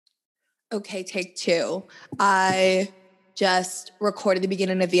Okay, take two. I just recorded the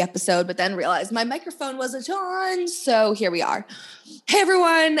beginning of the episode, but then realized my microphone wasn't on, so here we are. Hey,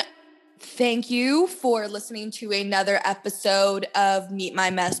 everyone. Thank you for listening to another episode of Meet My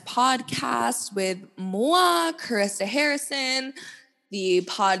Mess podcast with moi, Carissa Harrison, the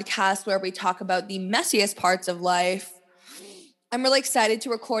podcast where we talk about the messiest parts of life. I'm really excited to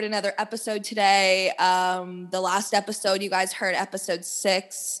record another episode today. The last episode, you guys heard episode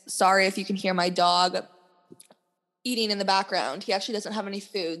 6. Sorry if you can hear my dog eating in the background. He actually doesn't have any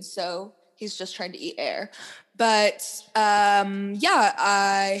food, so he's just trying to eat air. But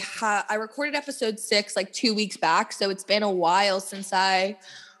I recorded episode 6 like 2 weeks back, so it's been a while since I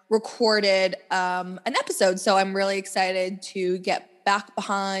recorded an episode. So I'm really excited to get back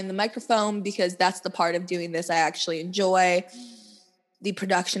behind the microphone because that's the part of doing this I actually enjoy. The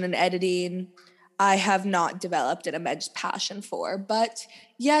production and editing, I have not developed an immense passion for, but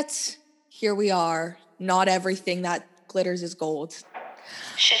yet here we are. Not everything that glitters is gold.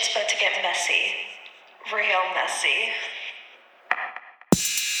 Shit's about to get messy. Real messy.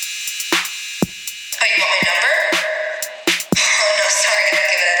 Oh, you want my number? Oh, no, sorry, I don't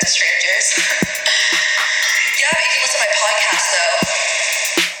give it out to strangers. Yeah, but you can listen to my podcast, though.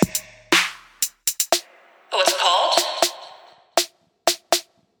 What's it called?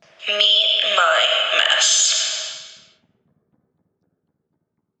 Meet My Mess.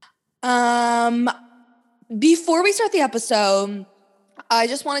 Before we start the episode, I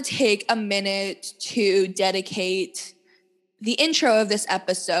just want to take a minute to dedicate the intro of this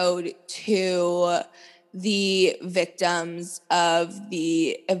episode to the victims of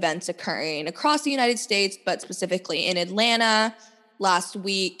the events occurring across the United States, but specifically in Atlanta last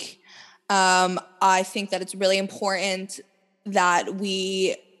week. I think that it's really important that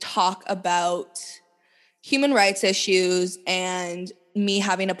we talk about human rights issues, and me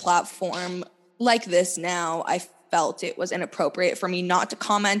having a platform like this now, I felt it was inappropriate for me not to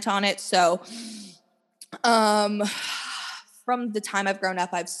comment on it. So from the time I've grown up,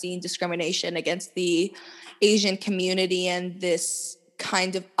 I've seen discrimination against the Asian community and this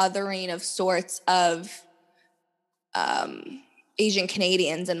kind of othering of sorts of Asian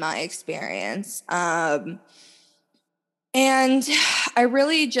Canadians in my experience. And I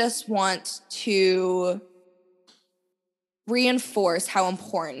really just want to reinforce how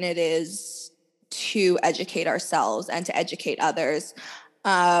important it is to educate ourselves and to educate others.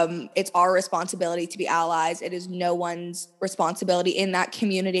 It's our responsibility to be allies. It is no one's responsibility in that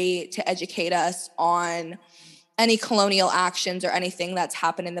community to educate us on any colonial actions or anything that's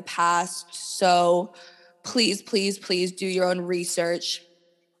happened in the past. So please, please, please do your own research.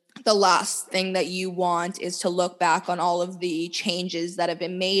 The last thing that you want is to look back on all of the changes that have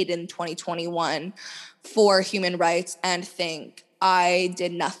been made in 2021 for human rights and think, I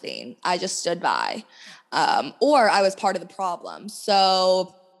did nothing. I just stood by. Or I was part of the problem.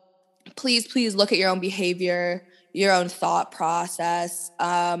 So please, please look at your own behavior, your own thought process,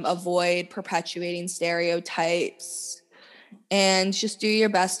 avoid perpetuating stereotypes, and just do your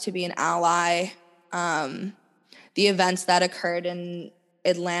best to be an ally. The events that occurred in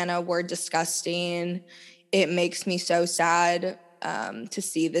Atlanta were disgusting. It makes me so sad to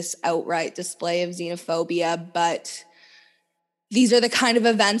see this outright display of xenophobia, but these are the kind of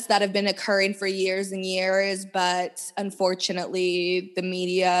events that have been occurring for years and years, but unfortunately, the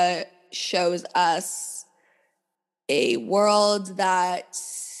media shows us a world that,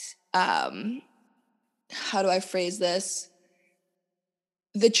 how do I phrase this?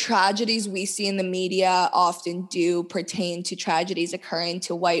 The tragedies we see in the media often do pertain to tragedies occurring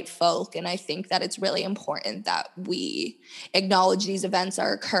to white folk, and I think that it's really important that we acknowledge these events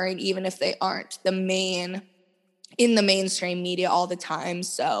are occurring, even if they aren't in the mainstream media all the time.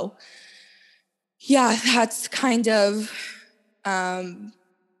 So yeah, that's kind of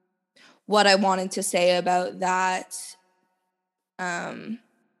what I wanted to say about that.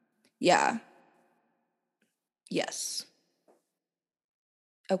 Yes.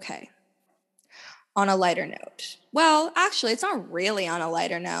 Okay. On a lighter note. Well, actually, it's not really on a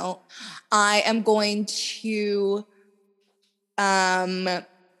lighter note. I am going to update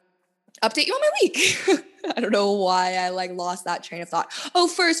you on my week. I don't know why I lost that train of thought. Oh,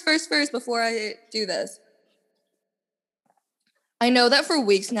 first, before I do this. I know that for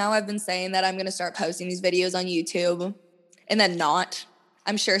weeks now I've been saying that I'm going to start posting these videos on YouTube and then not.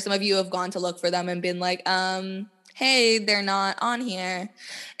 I'm sure some of you have gone to look for them and been like, hey, they're not on here.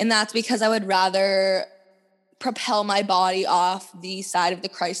 And that's because I would rather propel my body off the side of the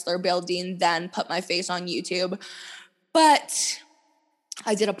Chrysler building than put my face on YouTube. But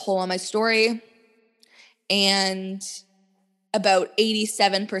I did a poll on my story, and about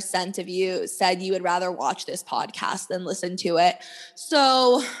 87% of you said you would rather watch this podcast than listen to it.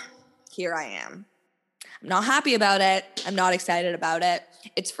 So here I am. I'm not happy about it. I'm not excited about it.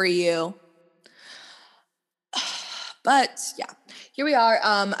 It's for you. But yeah, here we are.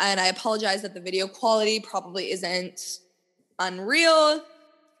 And I apologize that the video quality probably isn't unreal.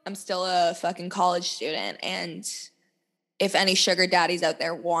 I'm still a fucking college student, and if any sugar daddies out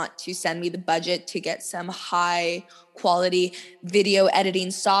there want to send me the budget to get some high quality video editing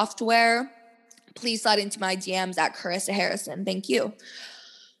software, please slide into my DMs at Carissa Harrison. Thank you.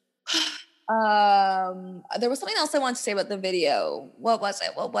 There was something else I wanted to say about the video. What was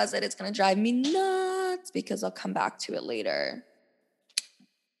it? It's going to drive me nuts because I'll come back to it later.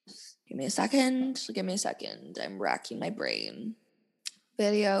 Give me a second. I'm racking my brain.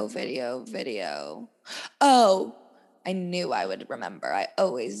 Video. Oh, I knew I would remember. I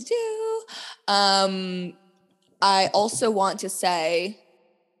always do. I also want to say,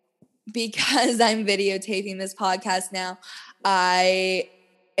 because I'm videotaping this podcast now, I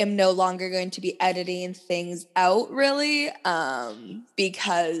am no longer going to be editing things out, really,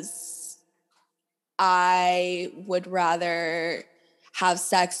 because I would rather have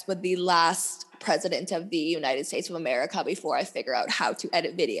sex with the last president of the United States of America before I figure out how to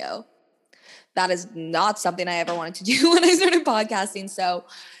edit video. That is not something I ever wanted to do when I started podcasting. So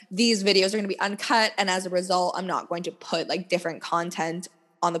these videos are going to be uncut. And as a result, I'm not going to put like different content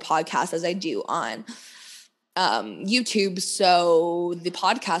on the podcast as I do on YouTube. So the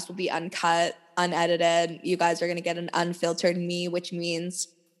podcast will be uncut, unedited. You guys are going to get an unfiltered me, which means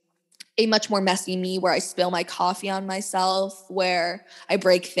a much more messy me where I spill my coffee on myself, where I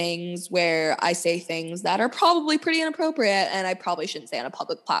break things, where I say things that are probably pretty inappropriate and I probably shouldn't say on a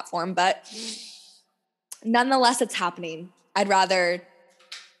public platform, but nonetheless, it's happening. I'd rather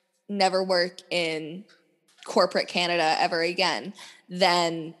never work in corporate Canada ever again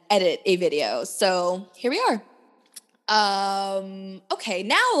than edit a video. So here we are. Okay,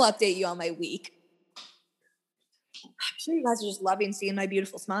 now I'll update you on my week. I'm sure you guys are just loving seeing my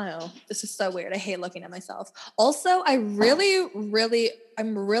beautiful smile. This is so weird. I hate looking at myself. Also, I'm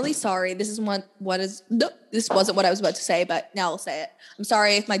really sorry. This wasn't what I was about to say, but now I'll say it. I'm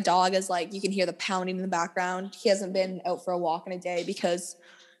sorry if my dog is like, you can hear the pounding in the background. He hasn't been out for a walk in a day because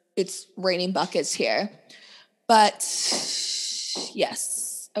it's raining buckets here. But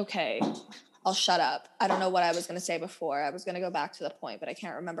yes, okay. I'll shut up. I don't know what I was going to say before. I was going to go back to the point, but I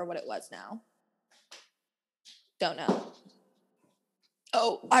can't remember what it was now. Don't know.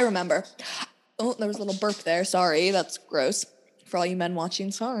 Oh, I remember. Oh, there was a little burp there. Sorry, that's gross. For all you men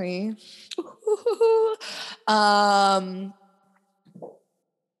watching, sorry. Oh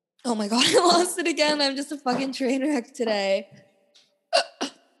my God, I lost it again. I'm just a fucking train wreck today.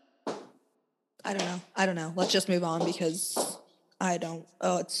 I don't know. Let's just move on because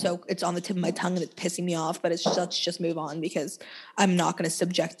it's on the tip of my tongue and it's pissing me off, but let's just move on because I'm not going to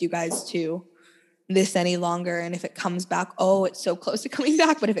subject you guys to this any longer. And if it comes back, it's so close to coming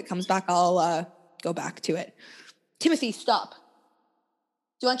back, but if it comes back, I'll go back to it. Timothy, stop.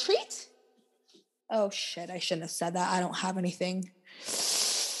 Do you want a treat? Oh shit, I shouldn't have said that. I don't have anything.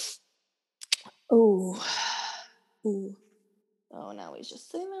 Oh, now he's just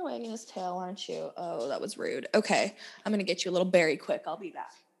sitting there wagging his tail, aren't you? Oh, that was rude. Okay, I'm gonna get you a little berry quick. I'll be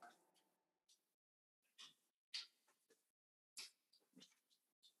back.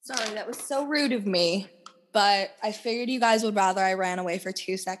 Sorry, that was so rude of me, but I figured you guys would rather I ran away for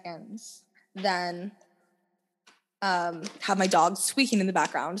 2 seconds than have my dog squeaking in the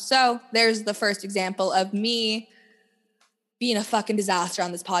background. So there's the first example of me being a fucking disaster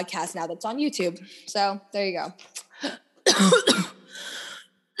on this podcast now that's on YouTube. So there you go.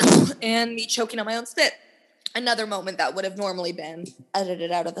 And me choking on my own spit. Another moment that would have normally been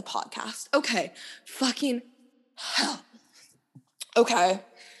edited out of the podcast. Okay, fucking hell. Okay.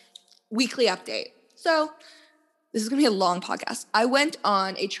 Weekly update. So this is going to be a long podcast. I went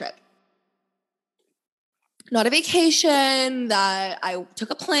on a trip. Not a vacation that I took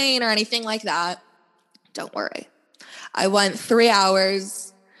a plane or anything like that. Don't worry. I went 3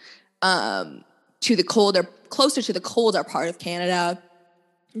 hours closer to the colder part of Canada.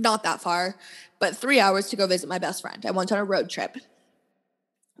 Not that far, but 3 hours to go visit my best friend. I went on a road trip.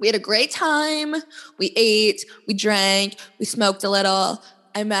 We had a great time. We ate, we drank, we smoked a little.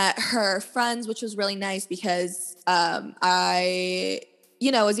 I met her friends, which was really nice because as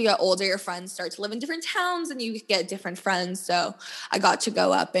you get older, your friends start to live in different towns and you get different friends. So I got to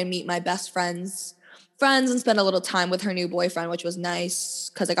go up and meet my best friends and spend a little time with her new boyfriend, which was nice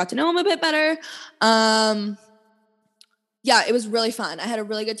because I got to know him a bit better. Yeah, it was really fun. I had a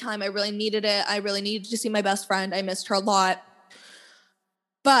really good time. I really needed it. I really needed to see my best friend. I missed her a lot.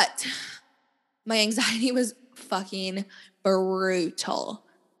 But my anxiety was fucking brutal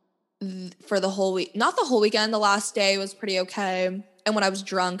for the whole week. Not the whole weekend. The last day was pretty okay. And when I was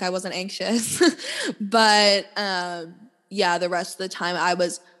drunk, I wasn't anxious. But yeah, the rest of the time I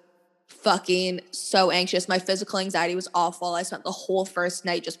was fucking so anxious. My physical anxiety was awful. I spent the whole first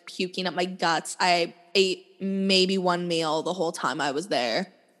night just puking up my guts. I ate maybe one meal the whole time I was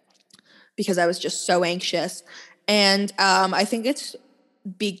there because I was just so anxious. And I think it's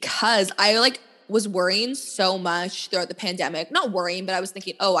because I was worrying so much throughout the pandemic. Not worrying, but I was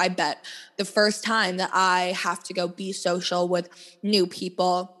thinking, oh, I bet the first time that I have to go be social with new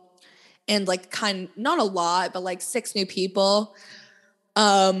people and not a lot, but 6 new people,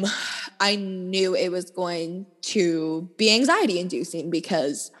 I knew it was going to be anxiety inducing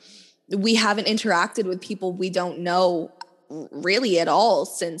because we haven't interacted with people we don't know really at all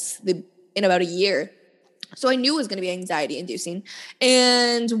in about a year. So I knew it was going to be anxiety inducing.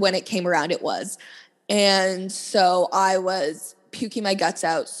 And when it came around, it was. And so I was puking my guts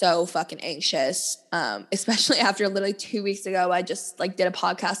out, so fucking anxious. Especially after literally 2 weeks ago, I just did a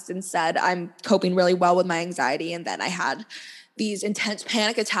podcast and said, I'm coping really well with my anxiety. And then I had these intense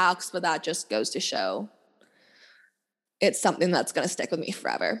panic attacks, but that just goes to show it's something that's going to stick with me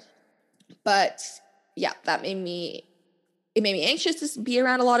forever. But yeah, it made me anxious to be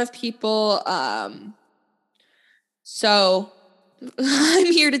around a lot of people. So I'm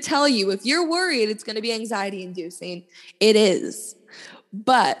here to tell you, if you're worried it's going to be anxiety inducing, it is.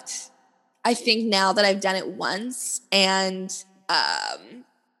 But I think now that I've done it once and done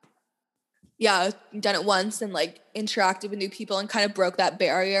it once and interacted with new people and kind of broke that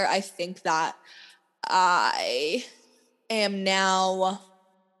barrier, I think that I am now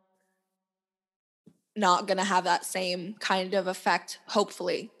not going to have that same kind of effect,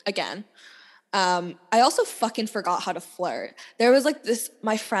 hopefully, again. I also fucking forgot how to flirt. There was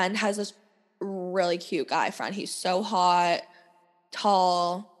my friend has this really cute guy friend. He's so hot,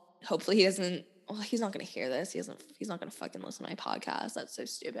 tall. Hopefully he's not going to hear this. He's not going to fucking listen to my podcast. That's so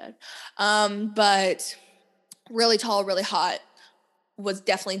stupid. But really tall, really hot, was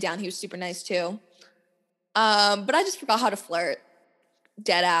definitely down. He was super nice too. But I just forgot how to flirt.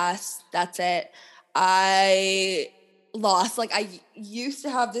 Dead ass. That's it. I lost. I used to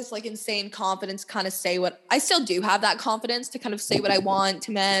have this insane confidence kind of say what I still do have that confidence to kind of say what I want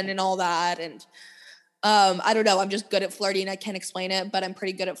to men and all that. And I don't know, I'm just good at flirting. I can't explain it, but I'm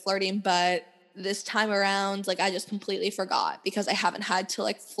pretty good at flirting. But this time around, I just completely forgot because I haven't had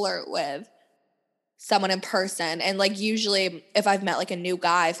to flirt with someone in person. And usually if I've met a new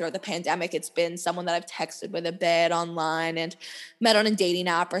guy throughout the pandemic, it's been someone that I've texted with a bit online and met on a dating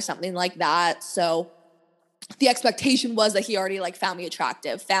app or something like that. So the expectation was that he already found me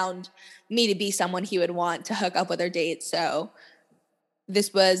attractive, found me to be someone he would want to hook up with or date. So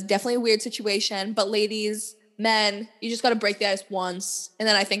this was definitely a weird situation. But ladies, men, you just got to break the ice once. And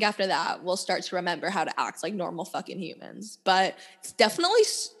then I think after that, we'll start to remember how to act like normal fucking humans. But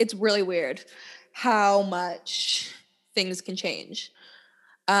it's really weird how much things can change.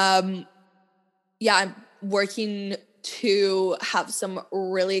 I'm working to have some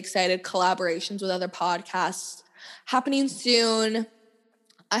really excited collaborations with other podcasts happening soon.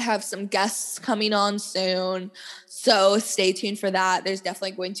 I have some guests coming on soon, so stay tuned for that. There's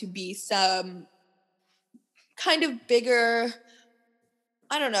definitely going to be some kind of bigger,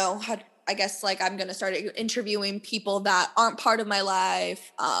 I don't know, I guess I'm going to start interviewing people that aren't part of my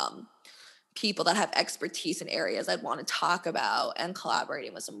life, people that have expertise in areas I'd want to talk about, and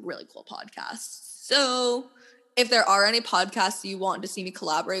collaborating with some really cool podcasts. So if there are any podcasts you want to see me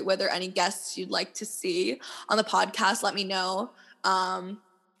collaborate with or any guests you'd like to see on the podcast, let me know. And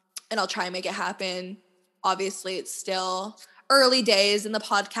I'll try and make it happen. Obviously, it's still early days in the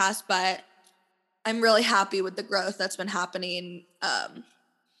podcast, but I'm really happy with the growth that's been happening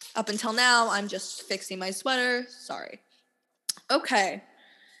up until now. I'm just fixing my sweater. Sorry. Okay.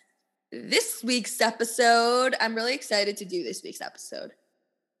 This week's episode, I'm really excited to do this week's episode.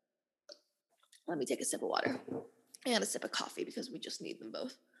 Let me take a sip of water and a sip of coffee because we just need them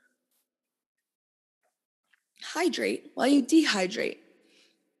both. Hydrate while you dehydrate.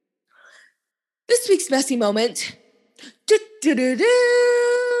 This week's messy moment.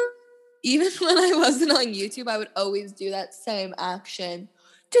 Even when I wasn't on YouTube, I would always do that same action.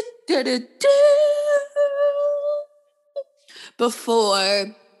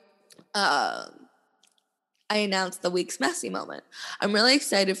 Before I announced the week's messy moment. I'm really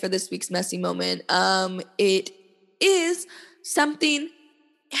excited for this week's messy moment. It is something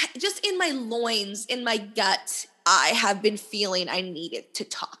just in my loins, in my gut, I have been feeling I needed to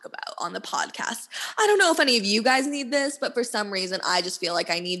talk about on the podcast. I don't know if any of you guys need this, but for some reason, I just feel like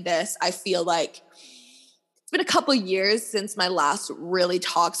I need this. I feel like it's been a couple years since my last really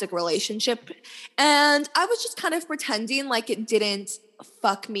toxic relationship, and I was just kind of pretending like it didn't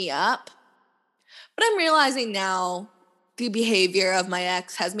fuck me up. But I'm realizing now the behavior of my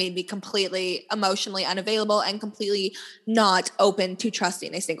ex has made me completely emotionally unavailable and completely not open to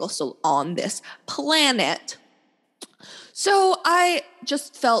trusting a single soul on this planet. So I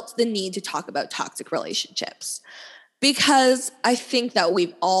just felt the need to talk about toxic relationships because I think that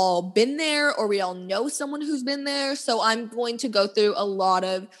we've all been there or we all know someone who's been there. So I'm going to go through not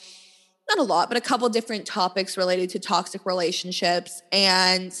a lot, but a couple different topics related to toxic relationships.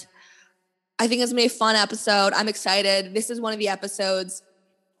 And I think it's going to be a fun episode. I'm excited. This is one of the episodes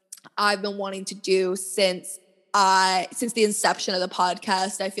I've been wanting to do since the inception of the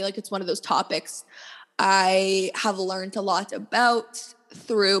podcast. I feel like it's one of those topics I have learned a lot about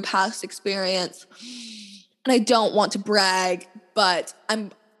through past experience. And I don't want to brag, but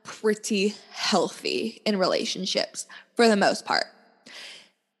I'm pretty healthy in relationships for the most part.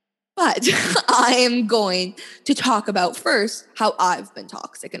 But I am going to talk about first how I've been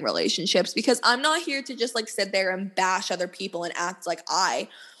toxic in relationships, because I'm not here to just like sit there and bash other people and act like I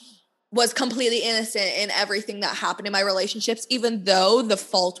was completely innocent in everything that happened in my relationships, even though the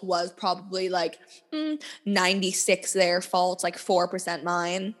fault was probably like 96 their fault, like 4%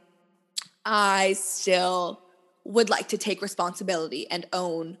 mine. I still would like to take responsibility and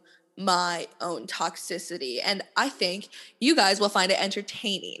own my own toxicity. And I think you guys will find it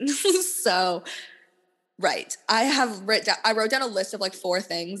entertaining. So, right. I wrote down a list of like 4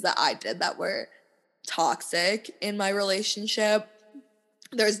 things that I did that were toxic in my relationship.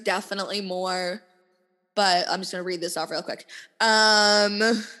 There's definitely more, but I'm just going to read this off real quick.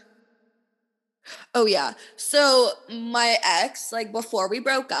 Oh yeah. So my ex, like before we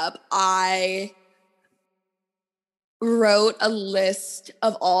broke up, I wrote a list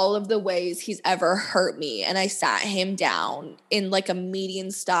of all of the ways he's ever hurt me, and I sat him down in like a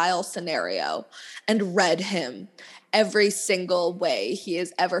meeting style scenario and read him every single way he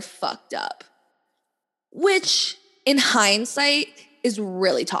has ever fucked up, which in hindsight is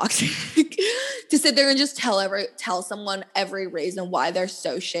really toxic. To sit there and just tell someone every reason why they're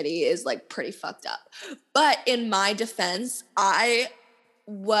so shitty is like pretty fucked up. But in my defense, my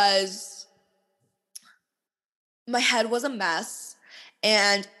head was a mess,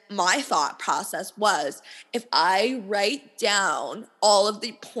 and my thought process was, if I write down all of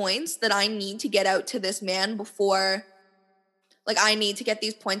the points that I need to get out to this man before, like I need to get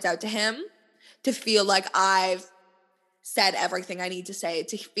these points out to him to feel like I've said everything I need to say,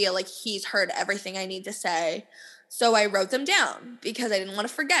 to feel like he's heard everything I need to say. So I wrote them down because I didn't want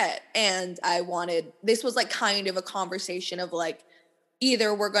to forget. And this was like kind of a conversation of like,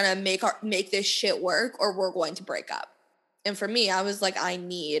 either we're going to make this shit work or we're going to break up. And for me, I was like, I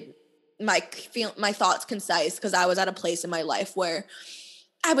need my thoughts concise, because I was at a place in my life where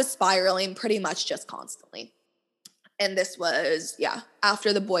I was spiraling pretty much just constantly. And this was,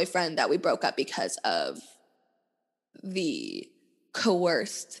 after the boyfriend that we broke up because of the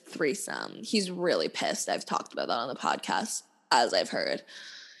coerced threesome. He's really pissed. I've talked about that on the podcast, as I've heard.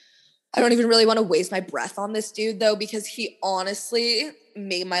 I don't even really want to waste my breath on this dude, though, because he honestly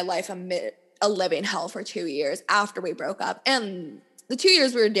made my life a living hell for 2 years after we broke up. And the 2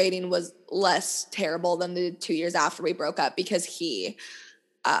 years we were dating was less terrible than the 2 years after we broke up, because he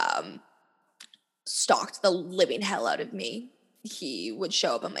stalked the living hell out of me. He would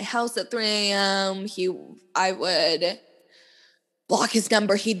show up at my house at 3 a.m. I would block his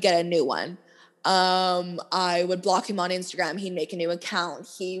number. He'd get a new one. I would block him on Instagram. He'd make a new account.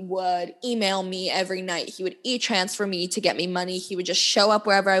 He would email me every night. He would e-transfer me to get me money. He would just show up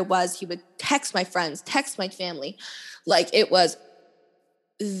wherever I was. He would text my friends, text my family. Like, it was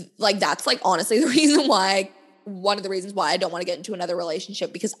like, that's like honestly one of the reasons why I don't want to get into another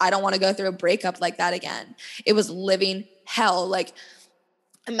relationship, because I don't want to go through a breakup like that again. It was living hell. Like,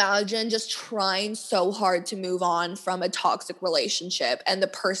 imagine just trying so hard to move on from a toxic relationship, and the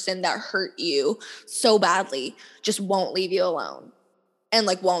person that hurt you so badly just won't leave you alone and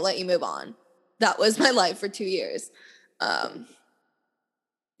like won't let you move on. That was my life for 2 years.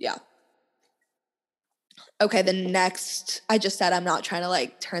 Yeah. Okay, the next, I just said I'm not trying to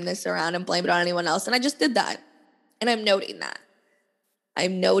like turn this around and blame it on anyone else, and I just did that. And I'm noting that.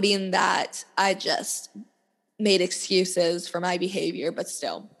 I'm noting that I just made excuses for my behavior, but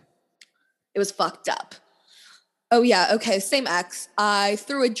still, it was fucked up. Oh yeah, okay, same ex. I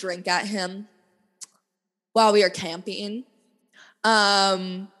threw a drink at him while we were camping.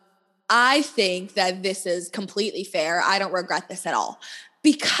 I I think that this is completely fair. I don't regret this at all.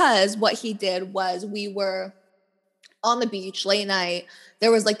 Because what he did was we were on the beach late night.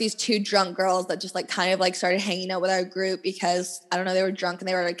 There was like these two drunk girls that just like kind of like started hanging out with our group because I don't know, they were drunk and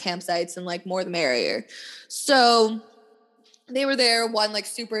they were at campsites and like more the merrier. So they were there, one like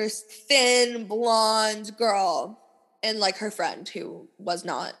super thin blonde girl and like her friend who was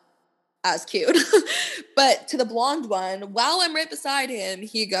not as cute. But to the blonde one, while I'm right beside him,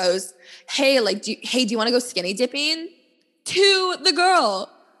 he goes, hey, do you want to go skinny dipping? To the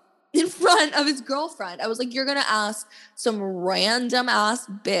girl in front of his girlfriend. I was like, you're going to ask some random ass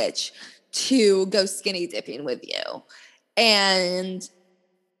bitch to go skinny dipping with you. And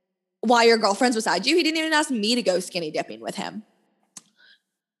while your girlfriend's beside you, he didn't even ask me to go skinny dipping with him.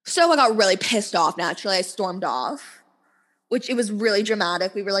 So I got really pissed off, naturally. I stormed off, which it was really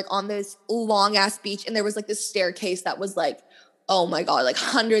dramatic. We were like on this long ass beach and there was like this staircase that was like, oh my God, like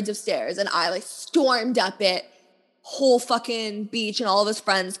hundreds of stairs. And I like stormed up it. Whole fucking beach and all of his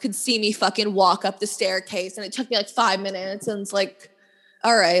friends could see me fucking walk up the staircase, and it took me like 5 minutes, and it's like,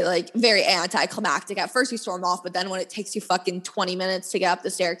 all right, like very anticlimactic. At first you storm off, but then when it takes you fucking 20 minutes to get up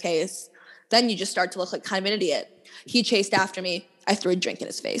the staircase, then you just start to look like kind of an idiot. He chased after me. I threw a drink in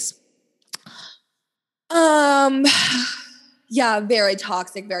his face. Yeah, very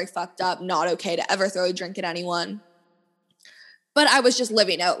toxic, very fucked up, not okay to ever throw a drink at anyone. But I was just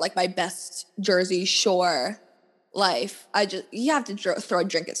living out like my best Jersey Shore life. You have to throw a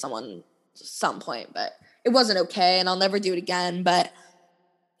drink at someone at some point, but it wasn't okay and I'll never do it again. But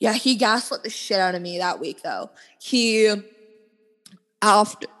yeah, he gaslit the shit out of me that week though.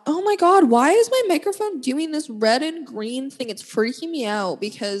 Oh my God, why is my microphone doing this red and green thing? It's freaking me out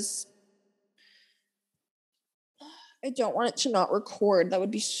because I don't want it to not record. That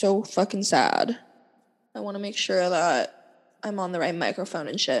would be so fucking sad. I want to make sure that I'm on the right microphone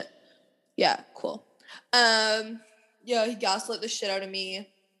and shit. Yeah, cool. Yeah, he gaslit the shit out of me.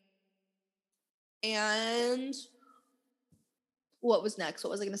 And what was next?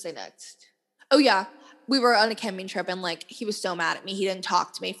 What was I going to say next? Oh, yeah. We were on a camping trip and like he was so mad at me. He didn't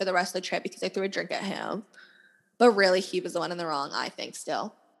talk to me for the rest of the trip because I threw a drink at him. But really, he was the one in the wrong, I think,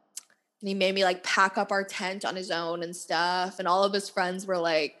 still. And he made me like pack up our tent on his own and stuff. And all of his friends were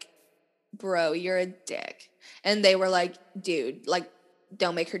like, bro, you're a dick. And they were like, dude, like,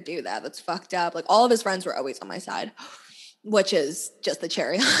 don't make her do that. That's fucked up. Like, all of his friends were always on my side, which is just the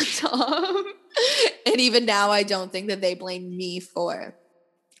cherry on top. And even now, I don't think that they blame me for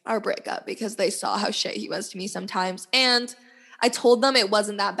our breakup because they saw how shit he was to me sometimes. And I told them it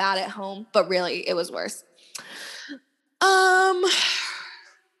wasn't that bad at home, but really, it was worse.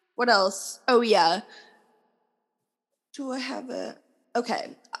 What else? Oh, yeah. Do I have it?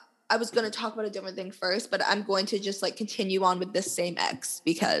 Okay. I was going to talk about a different thing first, but I'm going to just like continue on with this same ex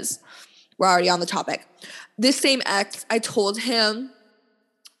because we're already on the topic. This same ex, I told him,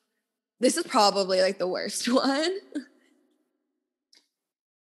 this is probably like the worst one.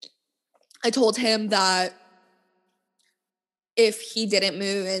 I told him that if he didn't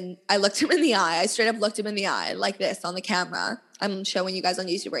move, and I looked him in the eye, I straight up looked him in the eye like this on the camera. I'm showing you guys on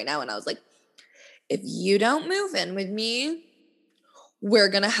YouTube right now. And I was like, if you don't move in with me, we're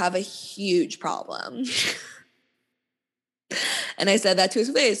going to have a huge problem. And I said that to his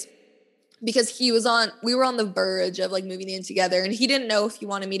face because we were on the verge of like moving in together and he didn't know if he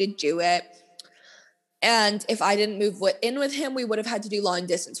wanted me to do it. And if I didn't move in with him, we would have had to do long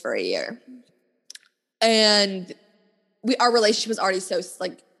distance for a year. And our relationship was already so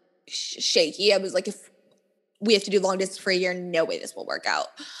like shaky. I was like, if we have to do long distance for a year, no way this will work out.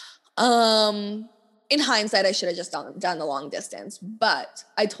 In hindsight, I should have just done the long distance, but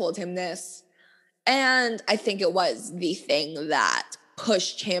I told him this. And I think it was the thing that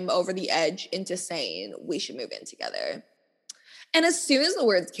pushed him over the edge into saying we should move in together. And as soon as the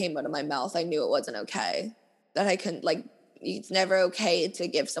words came out of my mouth, I knew it wasn't okay. That I couldn't, like, it's never okay to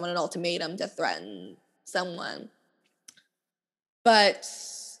give someone an ultimatum, to threaten someone. But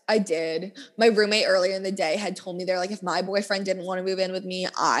I did. My roommate earlier in the day had told me, they're like, if my boyfriend didn't want to move in with me,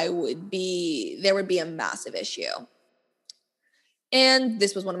 there would be a massive issue. And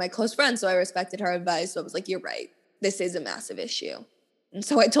this was one of my close friends, so I respected her advice. So I was like, you're right. This is a massive issue. And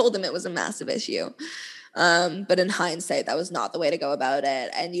so I told him it was a massive issue. But in hindsight, that was not the way to go about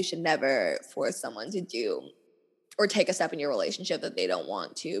it. And you should never force someone to do or take a step in your relationship that they don't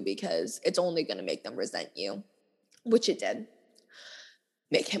want to, because it's only going to make them resent you, which it did.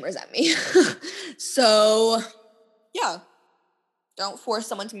 Make him resent me. So, yeah. Don't force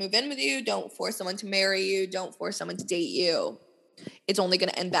someone to move in with you. Don't force someone to marry you. Don't force someone to date you. It's only going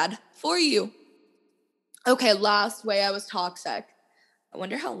to end bad for you. Okay, last way I was toxic. I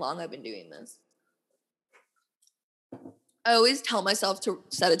wonder how long I've been doing this. I always tell myself to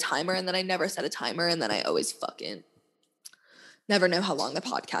set a timer, and then I never set a timer, and then I always fucking never know how long the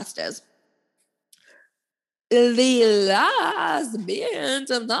podcast is. The last bit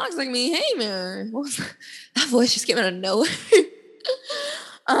of toxic behavior. That voice just came out of nowhere.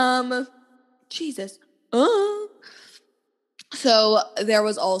 Jesus. So there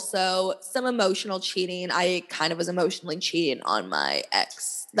was also some emotional cheating. I kind of was emotionally cheating on my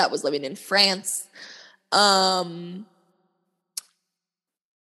ex that was living in France.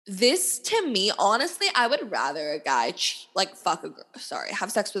 This, to me, honestly, I would rather a guy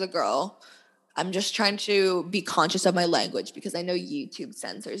have sex with a girl. I'm just trying to be conscious of my language because I know YouTube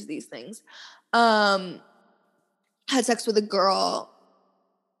censors these things. Had sex with a girl.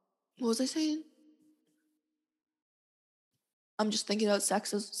 What was I saying? I'm just thinking about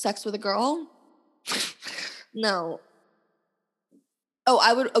sex with a girl. No.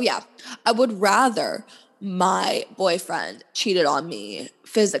 I would rather my boyfriend cheated on me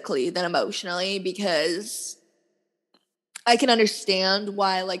physically than emotionally, because I can understand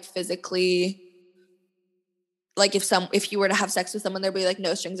why, like, physically, like, if you were to have sex with someone, there'd be like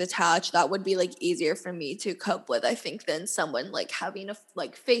no strings attached. That would be like easier for me to cope with, I think, than someone like having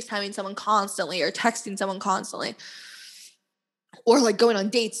FaceTiming someone constantly or texting someone constantly. Or like going on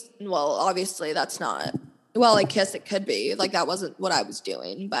dates. Well, obviously that's not, well, I guess it could be. Like, that wasn't what I was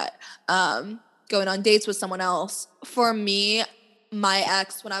doing, but going on dates with someone else. For me, my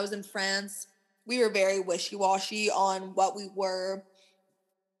ex, when I was in France, we were very wishy-washy on what we were,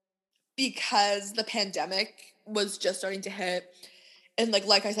 because the pandemic was just starting to hit. And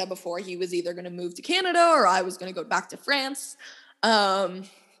like I said before, he was either going to move to Canada or I was going to go back to France.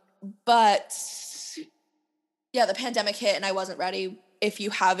 But yeah, the pandemic hit and I wasn't ready. If you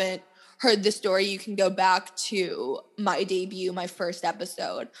haven't heard the story, you can go back to my debut, my first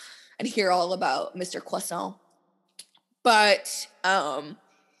episode, and hear all about Mr. Croissant. But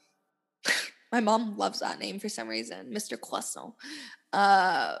my mom loves that name for some reason, Mr. Croissant.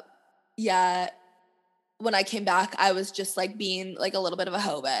 Yeah, when I came back, I was just like being like a little bit of a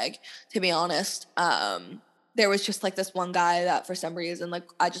hoe bag, to be honest. There was just like this one guy that for some reason, like,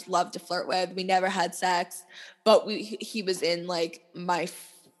 I just loved to flirt with. We never had sex, but he was in like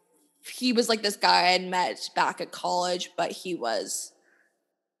he was like this guy I had met back at college, but he was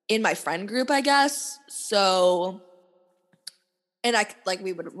in my friend group, I guess. So, and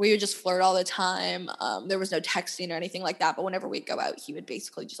we would just flirt all the time. There was no texting or anything like that, but whenever we'd go out, he would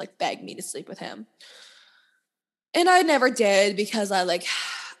basically just like beg me to sleep with him. And I never did, because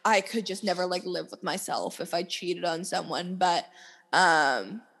I could just never like live with myself if I cheated on someone, but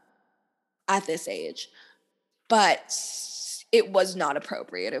at this age. But it was not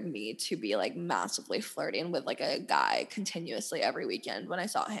appropriate of me to be like massively flirting with like a guy continuously every weekend when I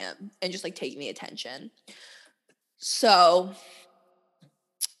saw him and just like taking the attention. So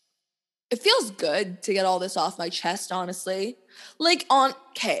it feels good to get all this off my chest, honestly.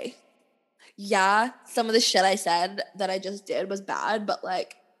 Okay. Yeah, some of the shit I said that I just did was bad, but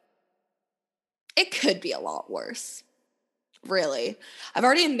like, it could be a lot worse. Really. I've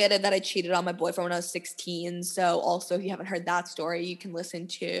already admitted that I cheated on my boyfriend when I was 16. So also, if you haven't heard that story, you can listen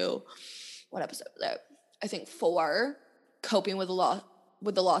to, what episode was it? I think 4, coping with the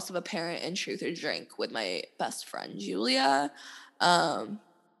loss of a parent and truth or drink, with my best friend Julia. I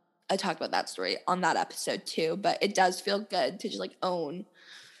talked about that story on that episode too, but it does feel good to just like own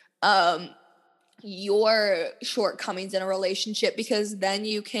your shortcomings in a relationship, because then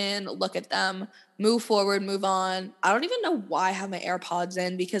you can look at them, move forward, move on. I don't even know why I have my AirPods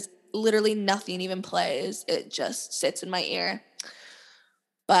in, because literally nothing even plays. It just sits in my ear.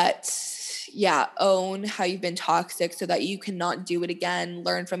 But yeah, own how you've been toxic so that you cannot do it again.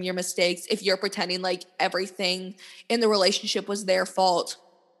 Learn from your mistakes. If you're pretending like everything in the relationship was their fault,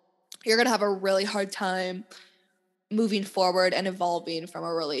 you're going to have a really hard time moving forward and evolving from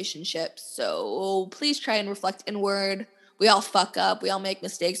a relationship. So please try and reflect inward. We all fuck up. We all make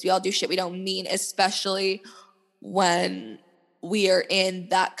mistakes. We all do shit we don't mean, especially when we are in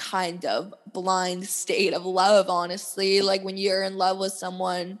that kind of blind state of love, honestly. Like, when you're in love with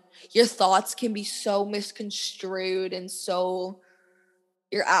someone, your thoughts can be so misconstrued, and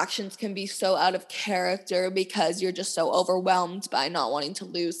your actions can be so out of character because you're just so overwhelmed by not wanting to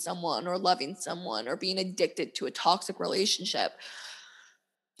lose someone or loving someone or being addicted to a toxic relationship.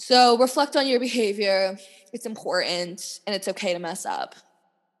 So reflect on your behavior. It's important, and it's okay to mess up.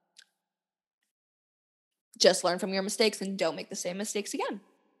 Just learn from your mistakes and don't make the same mistakes again.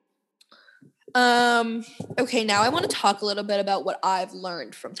 Okay, now I want to talk a little bit about what I've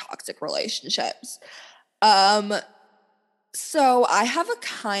learned from toxic relationships. So I have a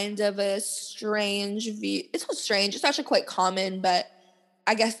kind of a strange view. It's not strange. It's actually quite common, but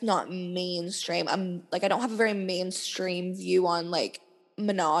I guess not mainstream. I don't have a very mainstream view on like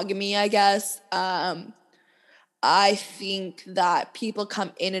monogamy, I guess. I think that people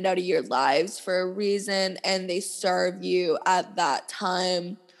come in and out of your lives for a reason and they serve you at that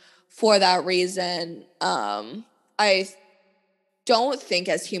time for that reason. I don't think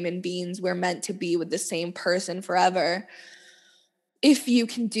as human beings we're meant to be with the same person forever. If you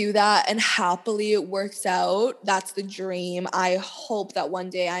can do that and happily it works out, that's the dream. I hope that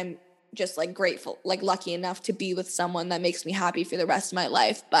one day I'm just like grateful, like lucky enough to be with someone that makes me happy for the rest of my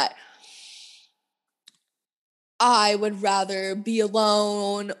life. But I would rather be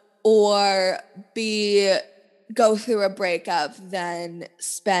alone or go through a breakup than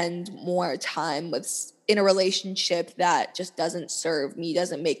spend more time in a relationship that just doesn't serve me,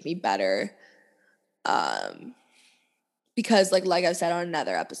 doesn't make me better. Because like I've said on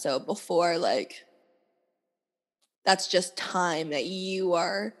another episode before, like that's just time that you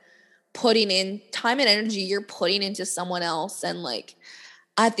are putting in, time and energy you're putting into someone else. And like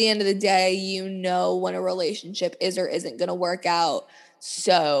at the end of the day, you know when a relationship is or isn't going to work out.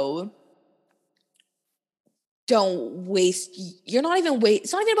 So don't waste, it's not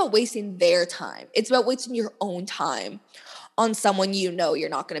even about wasting their time. It's about wasting your own time on someone you know you're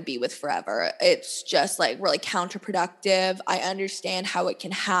not going to be with forever. It's just like really counterproductive. I understand how it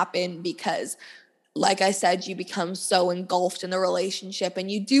can happen because like I said, you become so engulfed in the relationship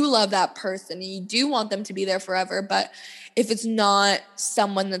and you do love that person and you do want them to be there forever. But if it's not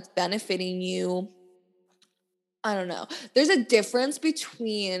someone that's benefiting you, I don't know. There's a difference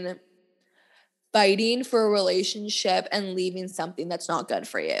between fighting for a relationship and leaving something that's not good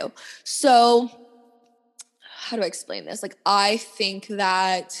for you. So, how do I explain this? Like, I think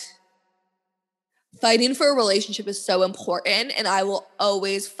that fighting for a relationship is so important, and I will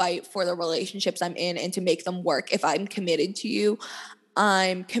always fight for the relationships I'm in and to make them work. If I'm committed to you,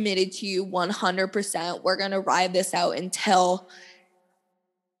 I'm committed to you 100%. We're going to ride this out until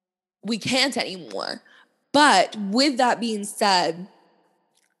we can't anymore. But with that being said,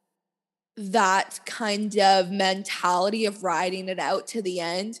 that kind of mentality of riding it out to the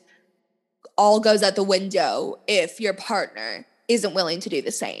end all goes out the window if your partner isn't willing to do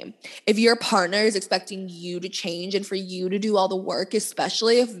the same. If your partner is expecting you to change and for you to do all the work,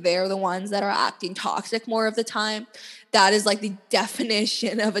 especially if they're the ones that are acting toxic more of the time, that is like the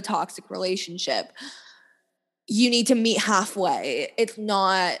definition of a toxic relationship. You need to meet halfway. It's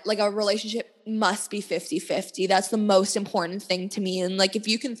not like a relationship must be 50-50. That's the most important thing to me. And like, if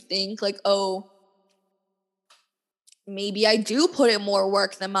you can think like, oh, maybe I do put in more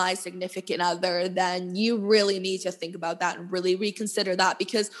work than my significant other, then you really need to think about that and really reconsider that,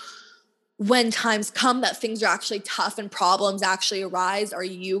 because when times come that things are actually tough and problems actually arise, are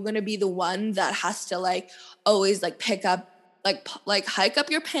you going to be the one that has to like always like pick up, like hike up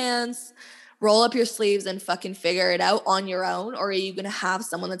your pants, roll up your sleeves and fucking figure it out on your own? Or are you going to have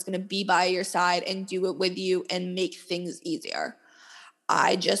someone that's going to be by your side and do it with you and make things easier?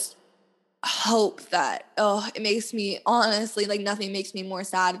 I just hope that, it makes me, honestly, like nothing makes me more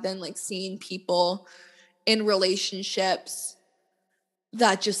sad than like seeing people in relationships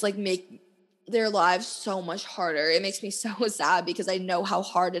that just like make their lives so much harder. It makes me so sad because I know how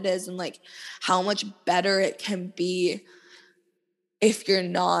hard it is and like how much better it can be if you're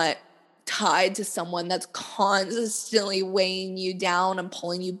not tied to someone that's constantly weighing you down and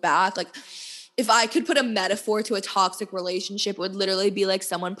pulling you back. Like, if I could put a metaphor to a toxic relationship, it would literally be like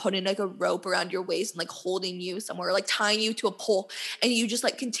someone putting like a rope around your waist and like holding you somewhere, like tying you to a pole, and you just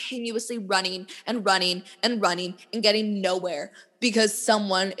like continuously running and running and running and getting nowhere because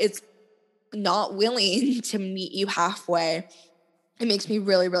someone is not willing to meet you halfway. It makes me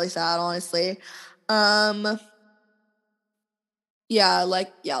really, really sad, honestly. Like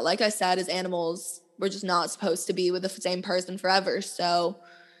I said, as animals, we're just not supposed to be with the same person forever. So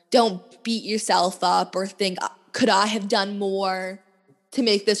don't beat yourself up or think, could I have done more to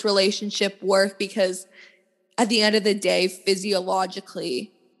make this relationship work? Because at the end of the day,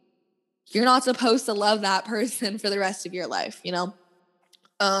 physiologically, you're not supposed to love that person for the rest of your life, you know?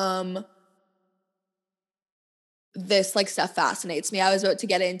 This like stuff fascinates me. I was about to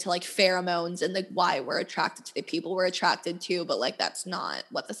get into like pheromones and like why we're attracted to the people we're attracted to, but like that's not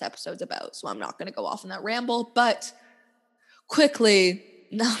what this episode's about. So I'm not going to go off on that ramble. But quickly,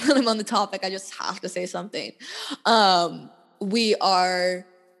 now that I'm on the topic, I just have to say something. We are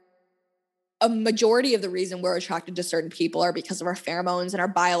a majority of the reason we're attracted to certain people are because of our pheromones and our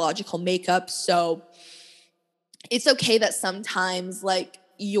biological makeup. So it's okay that sometimes like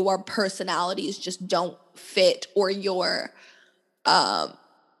your personalities just don't fit, or your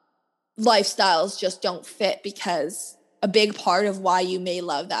lifestyles just don't fit, because a big part of why you may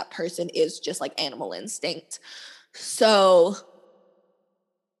love that person is just like animal instinct. So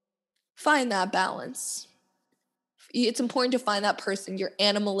find that balance. It's important to find that person you're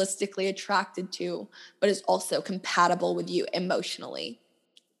animalistically attracted to, but is also compatible with you emotionally.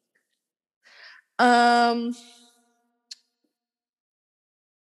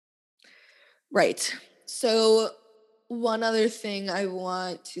 Right. So one other thing I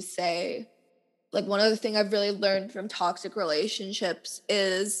want to say, like one other thing I've really learned from toxic relationships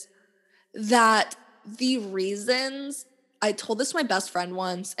is that the reasons, I told this to my best friend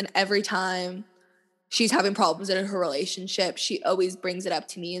once, and every time she's having problems in her relationship, she always brings it up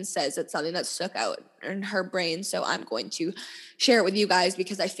to me and says it's something that stuck out in her brain. So I'm going to share it with you guys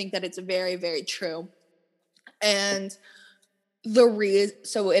because I think that it's very, very true. And the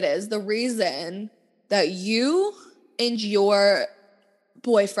reason that you and your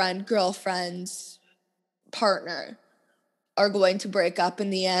boyfriend, girlfriend, partner are going to break up in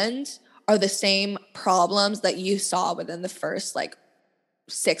the end are the same problems that you saw within the first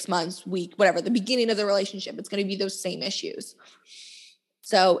 6 months, week, whatever, the beginning of the relationship. It's going to be those same issues.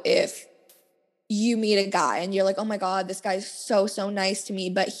 So if you meet a guy and you're like, oh my God, this guy's so nice to me,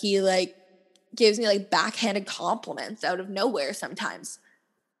 but he gives me backhanded compliments out of nowhere sometimes,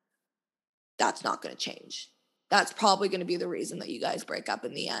 that's not going to change. That's probably going to be the reason that you guys break up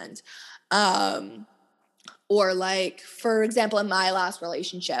in the end. Or for example, in my last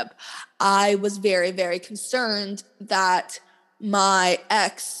relationship, I was very, very concerned that my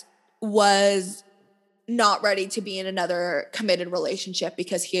ex was not ready to be in another committed relationship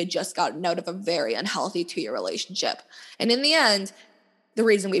because he had just gotten out of a very unhealthy 2-year relationship. And in the end, the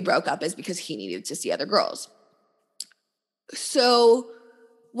reason we broke up is because he needed to see other girls. So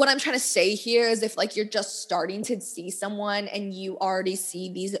what I'm trying to say here is if you're just starting to see someone and you already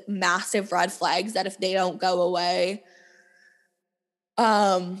see these massive red flags that if they don't go away,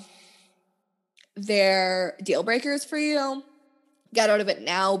 they're deal breakers for you, get out of it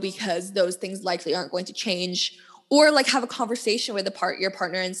now, because those things likely aren't going to change. Or have a conversation with your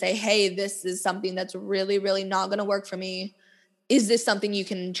partner and say, hey, this is something that's really, really not going to work for me. Is this something you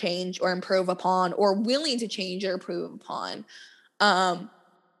can change or improve upon, or willing to change or improve upon?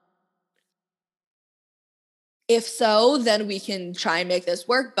 If so, then we can try and make this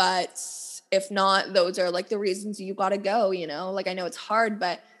work. But if not, those are the reasons you got to go, I know it's hard,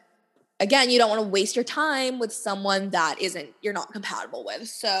 but again, you don't want to waste your time with someone that you're not compatible with.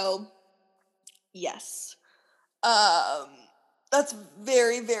 So yes, that's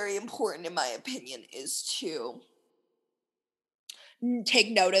very, very important in my opinion, is to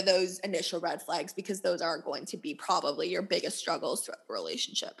take note of those initial red flags, because those are going to be probably your biggest struggles throughout the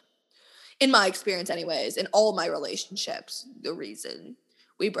relationship. In my experience anyways, in all my relationships, the reason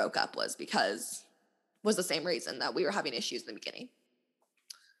we broke up was the same reason that we were having issues in the beginning.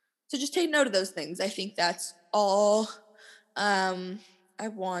 So just take note of those things. I think that's all I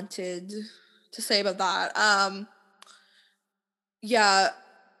wanted to say about that.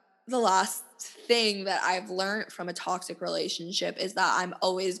 The last thing that I've learned from a toxic relationship is that I'm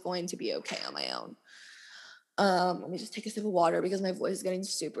always going to be okay on my own. Let me just take a sip of water because my voice is getting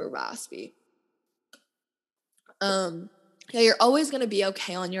super raspy. You're always going to be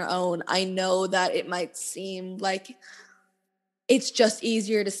okay on your own. I know that it might seem like it's just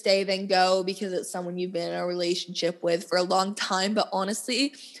easier to stay than go because it's someone you've been in a relationship with for a long time. But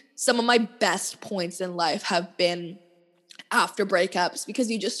honestly, some of my best points in life have been after breakups,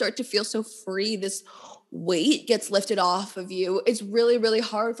 because you just start to feel so free. This weight gets lifted off of you. It's really, really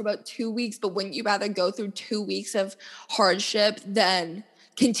hard for about 2 weeks, but wouldn't you rather go through 2 weeks of hardship than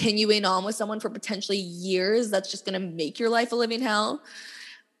continuing on with someone for potentially years that's just going to make your life a living hell?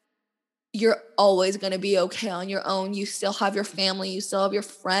 You're always going to be okay on your own. You still have your family, you still have your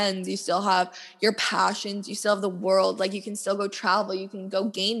friends, you still have your passions, you still have the world. You can still go travel, you can go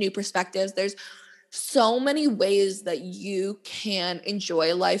gain new perspectives. There's so many ways that you can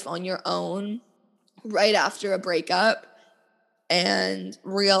enjoy life on your own right after a breakup and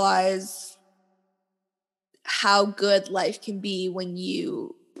realize how good life can be when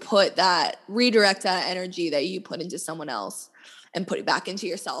you redirect that energy that you put into someone else and put it back into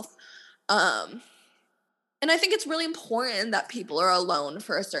yourself. And I think it's really important that people are alone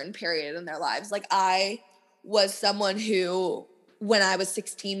for a certain period in their lives. I was someone who, when I was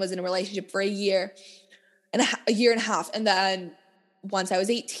 16, was in a relationship for a year and a half. And then once I was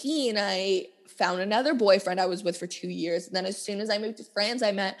 18, I found another boyfriend I was with for 2 years. And then as soon as I moved to France,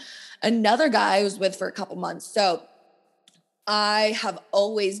 I met another guy I was with for a couple months. So I have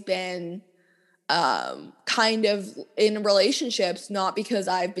always been kind of in relationships, not because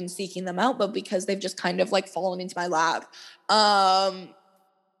I've been seeking them out, but because they've just kind of like fallen into my lap.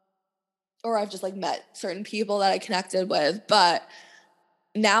 Or I've just like met certain people that I connected with. But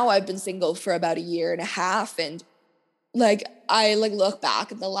now I've been single for about a year and a half, and like I like look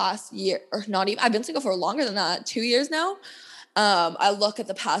back at the last year, or not even, I've been single for longer than that, 2 years now. I look at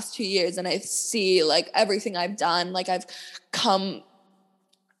the past 2 years and I see like everything I've done. Like come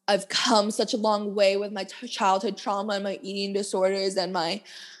I've come such a long way with my childhood trauma and my eating disorders and my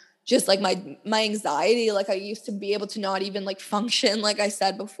just like my anxiety. Like I used to be able to not even like function, like I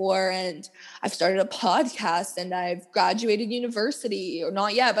said before. And I've started a podcast and I've graduated university, or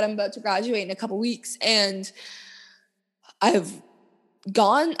not yet, but I'm about to graduate in a couple weeks. And I've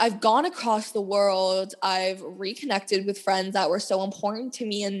gone across the world. I've reconnected with friends that were so important to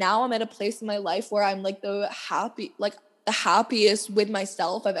me. And now I'm at a place in my life where I'm like the happiest with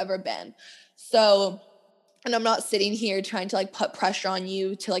myself I've ever been. So, and I'm not sitting here trying to like put pressure on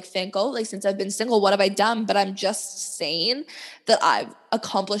you to like think, oh, like since I've been single, what have I done? But I'm just saying that I've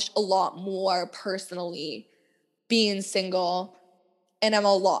accomplished a lot more personally being single, and I'm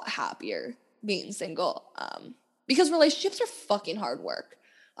a lot happier being single. Because relationships are fucking hard work.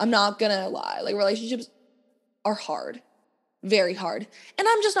 I'm not gonna lie. Like relationships are hard. Very hard. And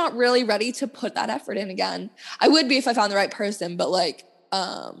I'm just not really ready to put that effort in again. I would be if I found the right person, but like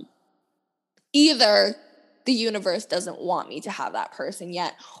either the universe doesn't want me to have that person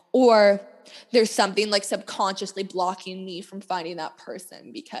yet, or there's something like subconsciously blocking me from finding that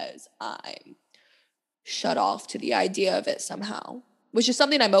person because I'm shut off to the idea of it somehow, which is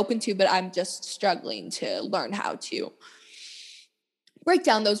something I'm open to, but I'm just struggling to learn how to break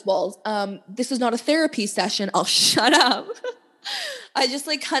down those walls. This is not a therapy session. I'll shut up. I just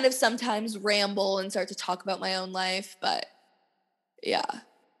like kind of sometimes ramble and start to talk about my own life, but yeah.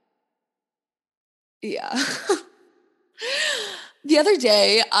 The other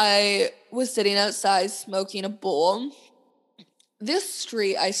day, I was sitting outside smoking a bowl. This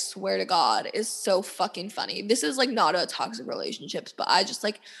street, I swear to God, is so fucking funny. This is like not about toxic relationships, but I just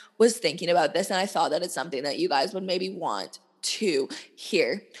like was thinking about this and I thought that it's something that you guys would maybe want to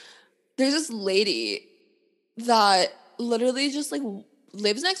hear. There's this lady that literally just like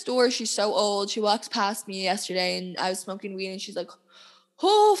lives next door. She's so old. She walks past me yesterday and I was smoking weed and she's like,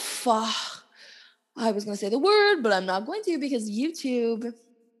 oh, fuck. I was going to say the word, but I'm not going to because YouTube,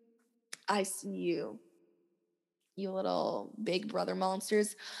 I see you. You little big brother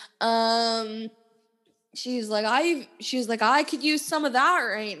monsters. She's like, I could use some of that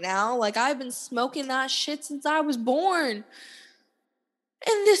right now. Like, I've been smoking that shit since I was born.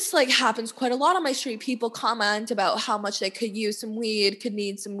 And this, like, happens quite a lot on my street. People comment about how much they could use some weed, could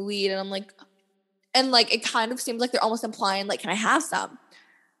need some weed. And I'm like, and, like, it kind of seems like they're almost implying, like, can I have some?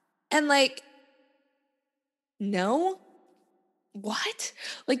 And, like, no. What?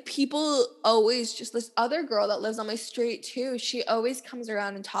 Like people always just this other girl that lives on my street too. She always comes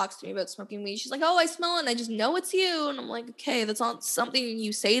around and talks to me about smoking weed. She's like, "Oh, I smell it and I just know it's you." And I'm like, "Okay, that's not something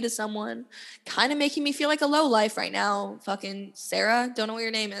you say to someone." Kind of making me feel like a low life right now. Fucking Sarah, don't know what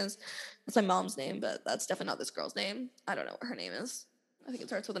your name is. That's my mom's name, but that's definitely not this girl's name. I don't know what her name is. I think it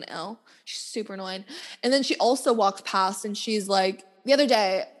starts with an L. She's super annoying. And then she also walks past and she's like, the other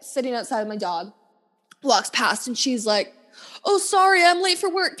day, sitting outside with my dog, walks past and she's like, "Oh, sorry, I'm late for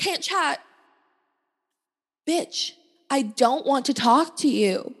work. Can't chat." Bitch, I don't want to talk to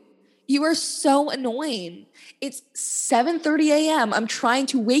you. You are so annoying. It's 7:30 a.m. I'm trying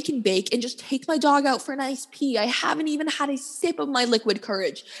to wake and bake and just take my dog out for a nice pee. I haven't even had a sip of my liquid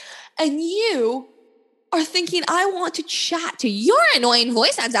courage. And you are thinking I want to chat to your annoying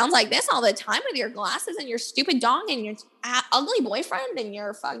voice that sounds like this all the time with your glasses and your stupid dog and your ugly boyfriend and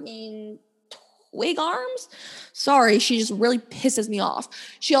your fucking wig arms. Sorry, she just really pisses me off.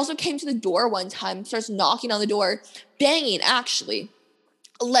 She also came to the door one time, starts knocking on the door, banging actually,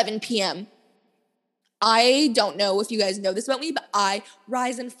 11 p.m. I don't know if you guys know this about me, but I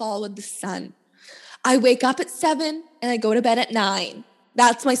rise and fall with the sun. I wake up at 7 and I go to bed at 9.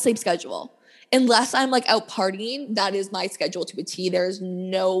 That's my sleep schedule. Unless I'm like out partying, that is my schedule to a T. There's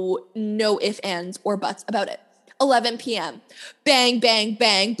no ifs, ands, or buts about it. 11 p.m. Bang, bang,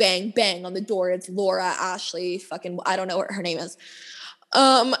 bang, bang, bang on the door. It's Laura, Ashley, fucking, I don't know what her name is.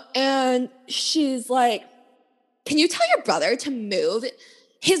 And she's like, "Can you tell your brother to move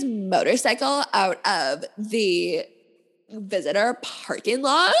his motorcycle out of the visitor parking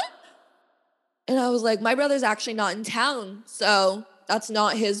lot?" And I was like, my brother's actually not in town. So that's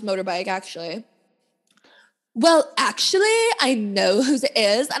not his motorbike, actually. Well, actually, I know whose it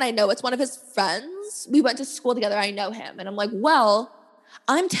is, and I know it's one of his friends. We went to school together. I know him. And I'm like, well,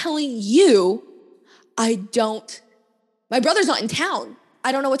 I'm telling you, my brother's not in town.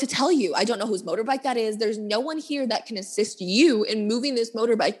 I don't know what to tell you. I don't know whose motorbike that is. There's no one here that can assist you in moving this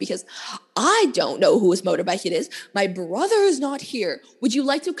motorbike because I don't know whose motorbike it is. My brother is not here. Would you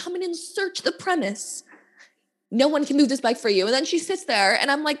like to come in and search the premise? No one can move this bike for you. And then she sits there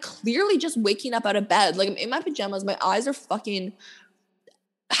and I'm like clearly just waking up out of bed. Like I'm in my pajamas. My eyes are fucking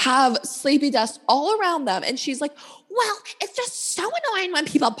have sleepy dust all around them. And she's like, well, it's just so annoying when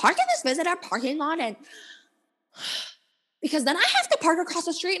people park in this visitor parking lot and because then I have to park across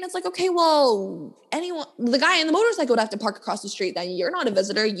the street and it's like, okay, well, the guy in the motorcycle would have to park across the street. Then you're not a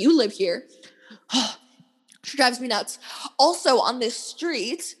visitor. You live here. She drives me nuts. Also on this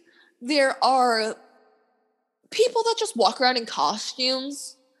street, there are people that just walk around in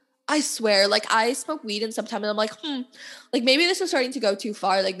costumes. I swear, like I smoke weed in September. I'm like, like maybe this is starting to go too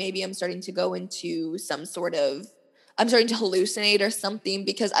far. Like maybe I'm starting to go into I'm starting to hallucinate or something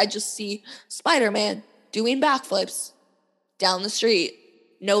because I just see Spider-Man doing backflips down the street.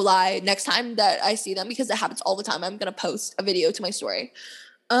 No lie. Next time that I see them, because it happens all the time, I'm going to post a video to my story.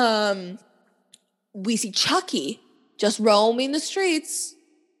 We see Chucky just roaming the streets.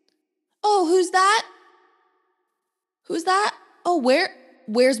 Oh, who's that? Who's that? Oh,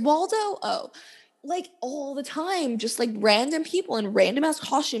 where's Waldo? Oh, like all the time, just like random people in random ass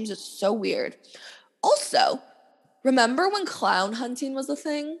costumes. It's so weird. Also, remember when clown hunting was a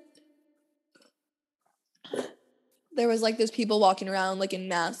thing? There was like those people walking around like in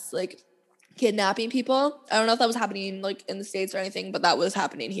masks, like kidnapping people. I don't know if that was happening like in the States or anything, but that was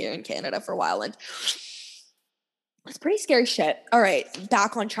happening here in Canada for a while. And it's pretty scary shit. All right,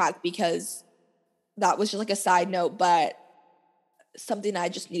 back on track because that was just like a side note, but something I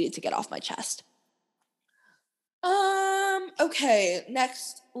just needed to get off my chest. Okay,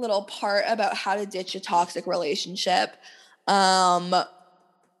 next little part about how to ditch a toxic relationship. Oh,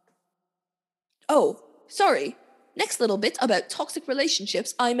 sorry. Next little bit about toxic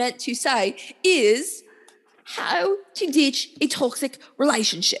relationships I meant to say is how to ditch a toxic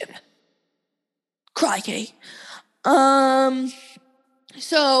relationship. Crikey.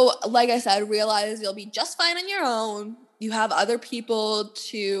 So, like I said, realize you'll be just fine on your own. You have other people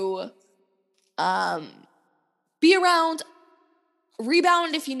to be around,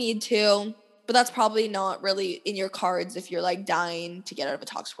 rebound if you need to, but that's probably not really in your cards if you're like dying to get out of a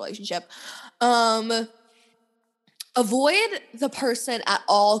toxic relationship. Avoid the person at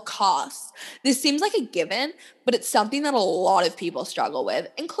all costs. This seems like a given, but it's something that a lot of people struggle with,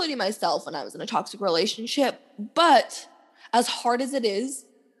 including myself when I was in a toxic relationship. But as hard as it is,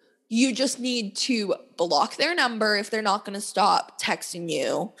 you just need to block their number if they're not going to stop texting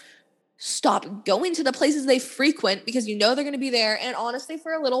you. Stop going to the places they frequent because you know they're going to be there. And honestly,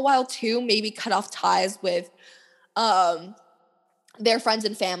 for a little while too, maybe cut off ties with their friends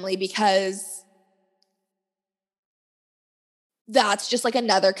and family because that's just like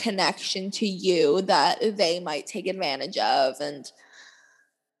another connection to you that they might take advantage of. And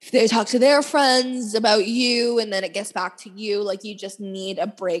if they talk to their friends about you and then it gets back to you, like you just need a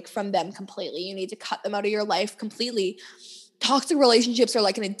break from them completely. You need to cut them out of your life completely. Toxic relationships are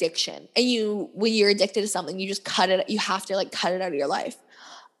like an addiction. And when you're addicted to something, you just you have to like cut it out of your life.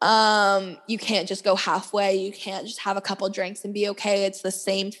 You can't just go halfway. You can't just have a couple drinks and be okay. It's the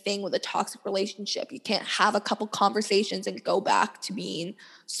same thing with a toxic relationship. You can't have a couple conversations and go back to being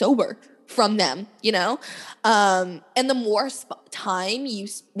sober from them, you know? And the more time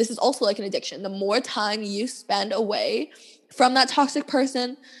this is also like an addiction. The more time you spend away from that toxic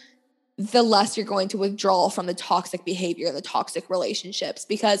person, the less you're going to withdraw from the toxic behavior and the toxic relationships.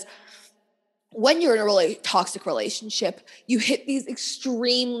 Because when you're in a really toxic relationship, you hit these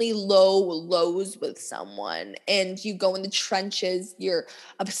extremely low lows with someone and you go in the trenches, you're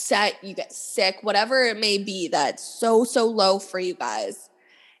upset, you get sick, whatever it may be that's so low for you guys.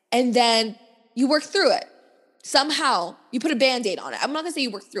 And then you work through it. Somehow you put a Band-Aid on it. I'm not gonna say you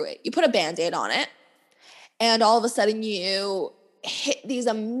work through it. You put a Band-Aid on it and all of a sudden you hit these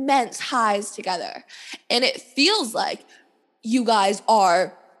immense highs together. And it feels like you guys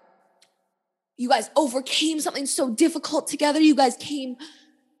overcame something so difficult together. You guys came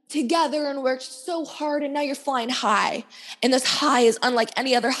together and worked so hard and now you're flying high. And this high is unlike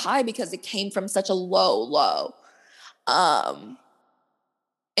any other high because it came from such a low.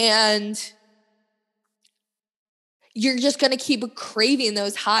 And you're just going to keep craving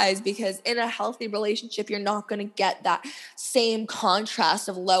those highs because in a healthy relationship, you're not going to get that same contrast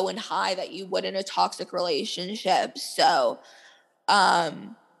of low and high that you would in a toxic relationship. So,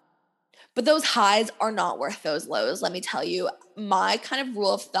 But those highs are not worth those lows, let me tell you. My kind of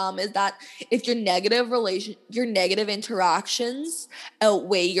rule of thumb is that if your negative interactions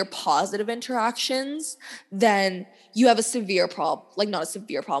outweigh your positive interactions, then you have a severe problem. Like, not a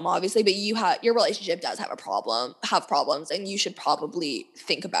severe problem, obviously, but your relationship does have problems, and you should probably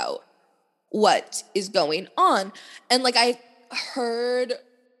think about what is going on. And like, I heard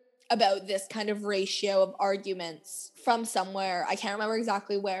about this kind of ratio of arguments from somewhere. I can't remember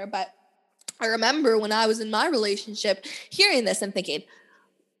exactly where, but I remember when I was in my relationship hearing this and thinking,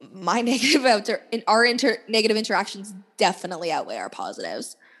 my negative interactions definitely outweigh our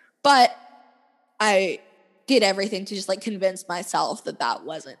positives. But I did everything to just like convince myself that that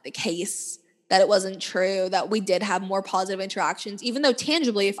wasn't the case, that it wasn't true, that we did have more positive interactions, even though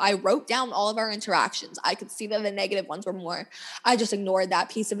tangibly, if I wrote down all of our interactions, I could see that the negative ones were more. I just ignored that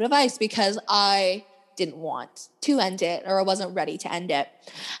piece of advice because I didn't want to end it, or I wasn't ready to end it.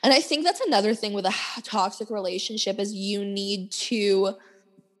 And I think that's another thing with a toxic relationship is you need to,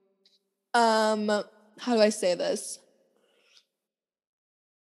 how do I say this?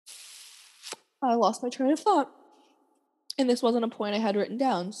 I lost my train of thought. And this wasn't a point I had written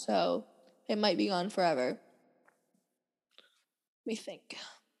down, so it might be gone forever. Let me think.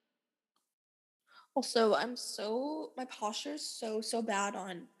 Also, my posture is so bad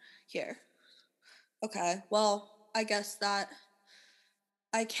on here. Okay, well, I guess that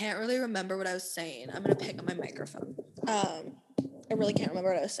I can't really remember what I was saying. I'm going to pick up my microphone. I really can't remember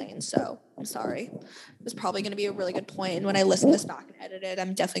what I was saying, so I'm sorry. It was probably going to be a really good point, and when I listen to this back and edit it,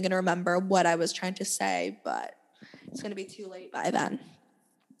 I'm definitely going to remember what I was trying to say, but it's going to be too late by then.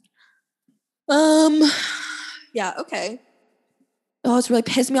 Yeah, okay. Oh, it's really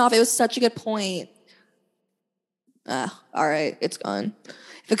pissed me off. It was such a good point. All right, it's gone.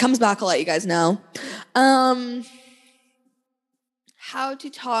 If it comes back, I'll let you guys know. How to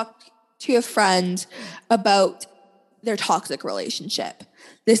talk to a friend about their toxic relationship.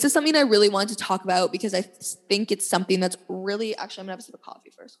 This is something I really want to talk about because I think it's something that's really, actually, I'm gonna have a sip of coffee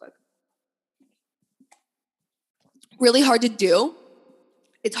first, quick. Really hard to do.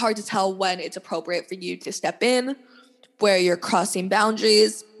 It's hard to tell when it's appropriate for you to step in, where you're crossing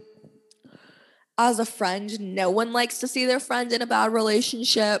boundaries. As a friend, no one likes to see their friend in a bad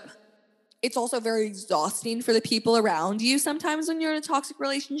relationship. It's also very exhausting for the people around you sometimes when you're in a toxic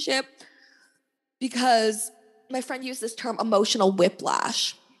relationship, because my friend used this term emotional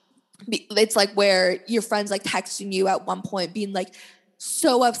whiplash. It's like where your friend's like texting you at one point being like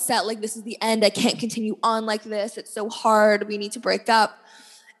so upset, like this is the end, I can't continue on like this, it's so hard, we need to break up.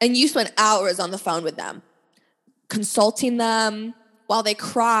 And you spend hours on the phone with them, consulting them while they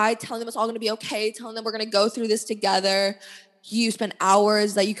cry, telling them it's all going to be okay, telling them we're going to go through this together. You spend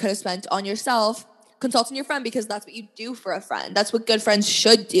hours that you could have spent on yourself consulting your friend, because that's what you do for a friend. That's what good friends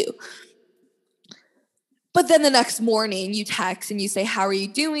should do. But then the next morning you text and you say, how are you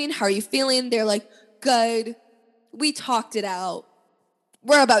doing? How are you feeling? They're like, good. We talked it out.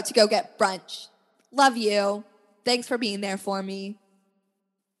 We're about to go get brunch. Love you. Thanks for being there for me.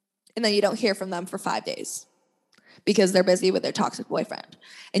 And then you don't hear from them for 5 days because they're busy with their toxic boyfriend.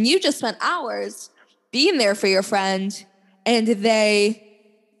 And you just spent hours being there for your friend, and they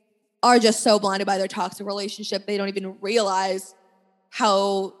are just so blinded by their toxic relationship, they don't even realize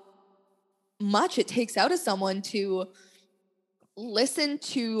how much it takes out of someone to listen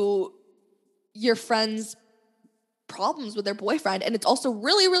to your friend's problems with their boyfriend. And it's also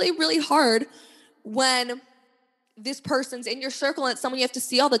really, really, really hard when this person's in your circle and it's someone you have to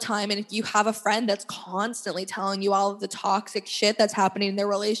see all the time. And if you have a friend that's constantly telling you all of the toxic shit that's happening in their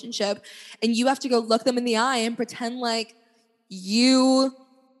relationship, and you have to go look them in the eye and pretend like you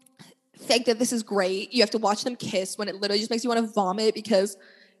think that this is great. You have to watch them kiss when it literally just makes you want to vomit because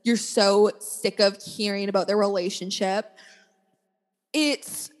you're so sick of hearing about their relationship.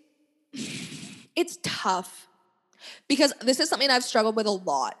 It's tough, because this is something I've struggled with a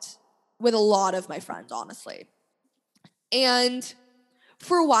lot of my friends, honestly. And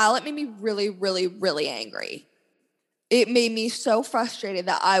for a while, it made me really, really, really angry. It made me so frustrated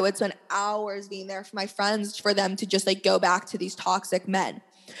that I would spend hours being there for my friends for them to just like go back to these toxic men.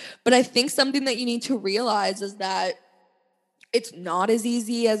 But I think something that you need to realize is that it's not as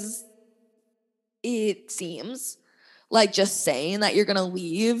easy as it seems. Like just saying that you're going to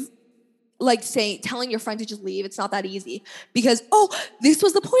leave, like telling your friend to just leave, it's not that easy. Because, this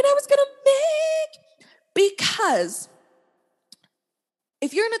was the point I was going to make. Because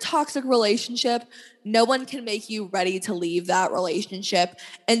if you're in a toxic relationship, no one can make you ready to leave that relationship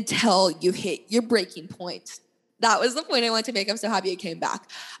until you hit your breaking point. That was the point I wanted to make. I'm so happy it came back.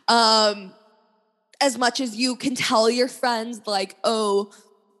 As much as you can tell your friends, like,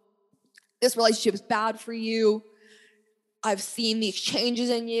 this relationship is bad for you. I've seen these changes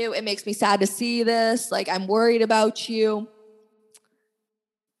in you. It makes me sad to see this. Like, I'm worried about you.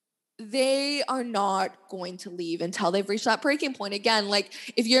 They are not going to leave until they've reached that breaking point. Again, like,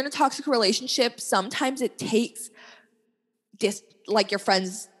 if you're in a toxic relationship, sometimes it takes like your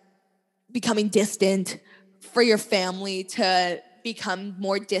friends becoming distant, for your family to become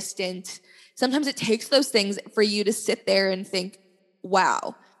more distant. Sometimes it takes those things for you to sit there and think,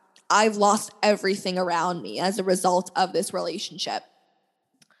 wow, I've lost everything around me as a result of this relationship.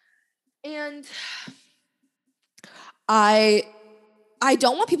 And I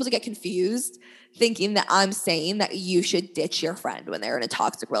don't want people to get confused thinking that I'm saying that you should ditch your friend when they're in a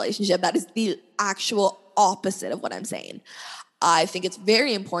toxic relationship. That is the actual opposite of what I'm saying. I think it's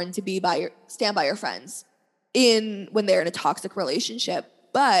very important to stand by your friends when they're in a toxic relationship,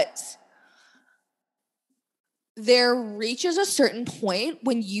 but there reaches a certain point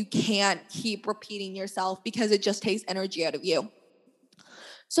when you can't keep repeating yourself because it just takes energy out of you.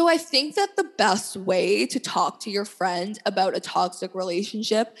 So I think that the best way to talk to your friend about a toxic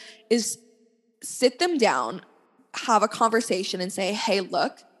relationship is sit them down, have a conversation and say, hey,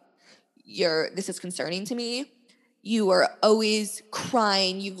 look, this is concerning to me. You are always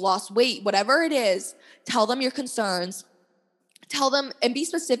crying, you've lost weight, whatever it is, tell them your concerns. Tell them, and be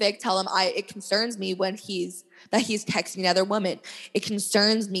specific, tell them it concerns me when he's texting another woman. It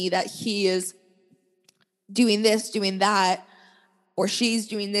concerns me that he is doing this, doing that, or she's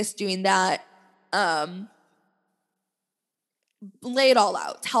doing this, doing that. Lay it all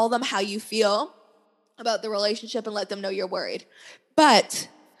out. Tell them how you feel about the relationship and let them know you're worried. But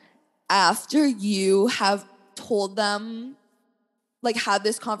after you have told them, like, had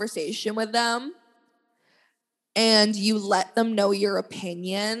this conversation with them, and you let them know your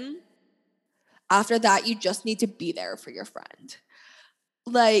opinion, after that, you just need to be there for your friend.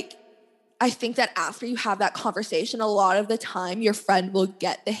 Like, I think that after you have that conversation, a lot of the time, your friend will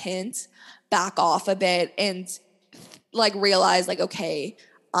get the hint, back off a bit, and like realize, like, okay,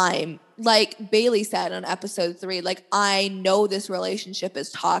 I'm, like Bailey said on episode 3, like, I know this relationship is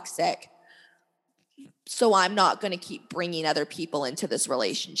toxic, so I'm not going to keep bringing other people into this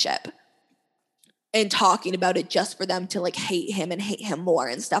relationship and talking about it just for them to like hate him and hate him more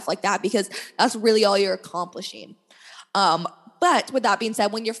and stuff like that, because that's really all you're accomplishing. But with that being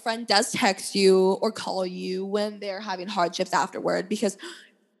said, when your friend does text you or call you when they're having hardships afterward, because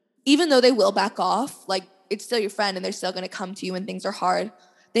even though they will back off, like, it's still your friend and they're still going to come to you when things are hard.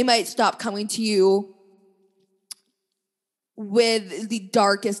 They might stop coming to you with the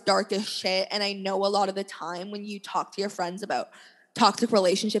darkest shit. And I know a lot of the time when you talk to your friends about toxic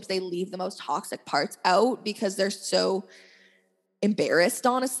relationships, they leave the most toxic parts out because they're so embarrassed,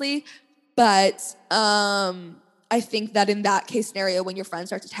 honestly. But I think that in that case scenario, when your friends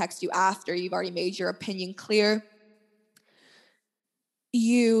start to text you after you've already made your opinion clear,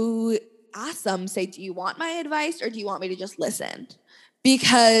 you ask them, say, do you want my advice or do you want me to just listen?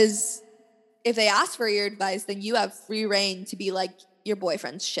 Because if they ask for your advice, then you have free reign to be like your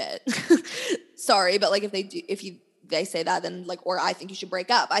boyfriend's shit. Sorry, but like they say that, then like, or I think you should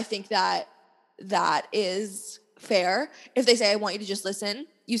break up. I think that is fair. If they say, I want you to just listen,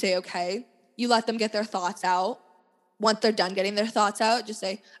 you say, okay. You let them get their thoughts out. Once they're done getting their thoughts out, just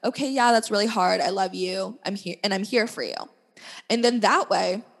say, okay, yeah, that's really hard. I love you. I'm here, and I'm here for you. And then that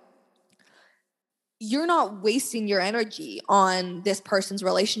way, you're not wasting your energy on this person's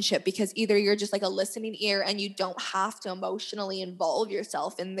relationship, because either you're just like a listening ear and you don't have to emotionally involve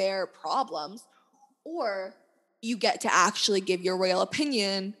yourself in their problems, or you get to actually give your real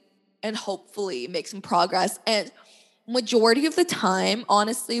opinion and hopefully make some progress. And majority of the time,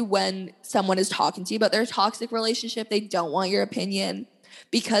 honestly, when someone is talking to you about their toxic relationship, they don't want your opinion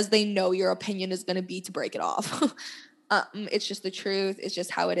because they know your opinion is going to be to break it off. It's just the truth. It's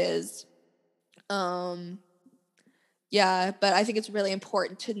just how it is. Yeah, but I think it's really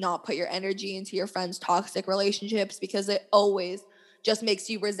important to not put your energy into your friends' toxic relationships, because it always just makes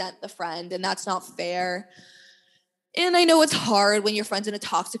you resent the friend, and that's not fair. And I know it's hard when your friend's in a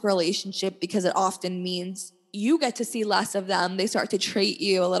toxic relationship, because it often means you get to see less of them. They start to treat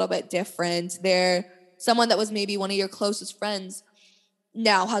you a little bit different. They're someone that was maybe one of your closest friends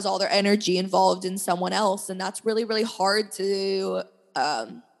now has all their energy involved in someone else, and that's really, really hard to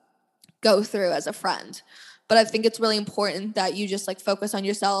go through as a friend. But I think it's really important that you just like focus on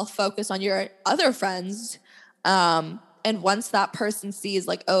yourself, focus on your other friends. And once that person sees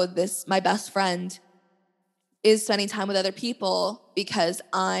like, oh, my best friend is spending time with other people because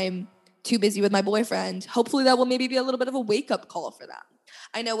I'm too busy with my boyfriend, hopefully that will maybe be a little bit of a wake-up call for them.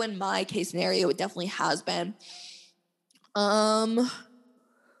 I know in my case scenario, it definitely has been.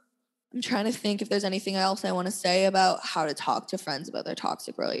 I'm trying to think if there's anything else I want to say about how to talk to friends about their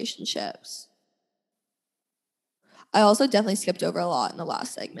toxic relationships. I also definitely skipped over a lot in the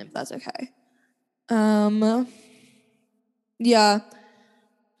last segment, but that's okay. Yeah.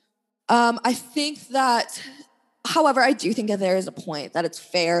 I think that, however, I do think that there is a point that it's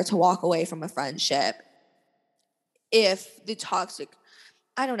fair to walk away from a friendship if the toxic,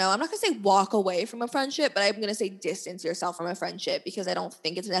 I don't know, I'm not gonna say walk away from a friendship, but I'm gonna say distance yourself from a friendship, because I don't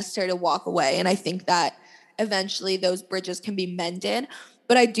think it's necessary to walk away. And I think that eventually those bridges can be mended.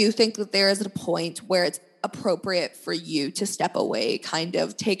 But I do think that there is a point where it's appropriate for you to step away, kind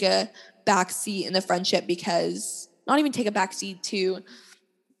of take a back seat in the friendship, because not even take a back seat, to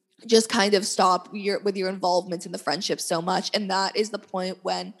just kind of stop with your involvement in the friendship so much. And that is the point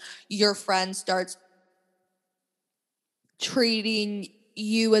when your friend starts treating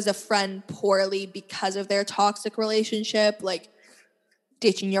you as a friend poorly because of their toxic relationship, like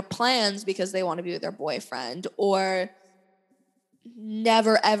ditching your plans because they want to be with their boyfriend, or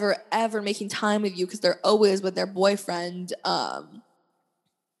never ever ever making time with you because they're always with their boyfriend.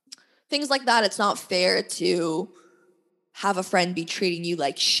 Things like that. It's not fair to have a friend be treating you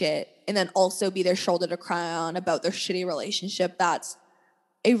like shit and then also be their shoulder to cry on about their shitty relationship. That's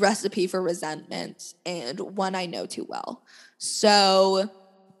a recipe for resentment, and one I know too well. So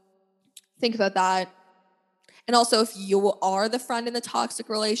think about that. And also, if you are the friend in the toxic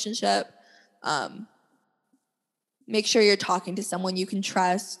relationship, make sure you're talking to someone you can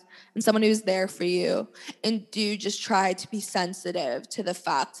trust and someone who's there for you. And do just try to be sensitive to the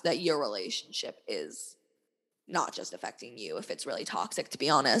fact that your relationship is not just affecting you if it's really toxic, to be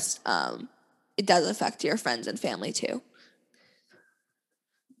honest. It does affect your friends and family too.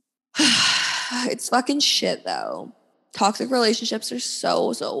 It's fucking shit, though. Toxic relationships are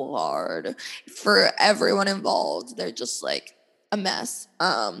so hard for everyone involved. They're just like a mess.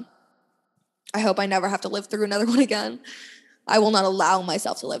 I hope I never have to live through another one again. I will not allow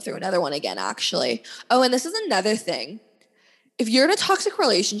myself to live through another one again, actually. Oh, and this is another thing. If you're in a toxic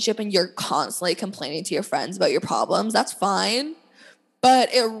relationship and you're constantly complaining to your friends about your problems, that's fine.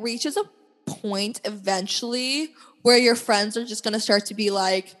 But it reaches a point eventually where your friends are just going to start to be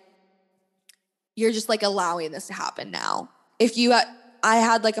like, you're just like allowing this to happen now. I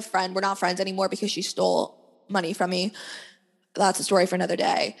had like a friend, we're not friends anymore because she stole money from me. That's a story for another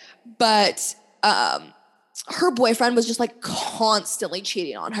day. But her boyfriend was just like constantly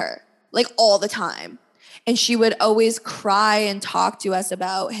cheating on her, like all the time. And she would always cry and talk to us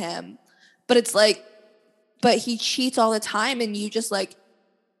about him. But it's like, but he cheats all the time and you just like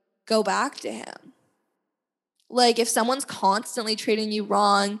go back to him. Like if someone's constantly treating you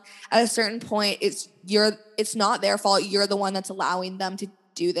wrong, at a certain point, it's not their fault. You're the one that's allowing them to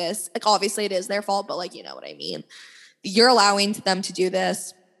do this. Like obviously it is their fault, but like, you know what I mean? You're allowing them to do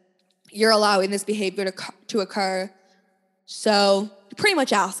this. You're allowing this behavior to occur. So you're pretty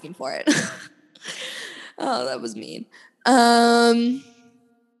much asking for it. Oh, that was mean. I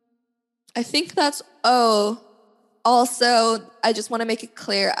think that's, also, I just want to make it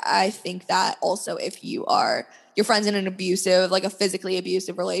clear, I think that also if your friend's in an abusive, like a physically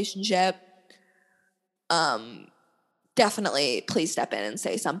abusive relationship, definitely please step in and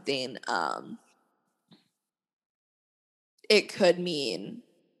say something. It could mean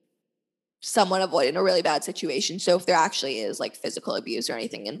someone avoiding a really bad situation. So if there actually is like physical abuse or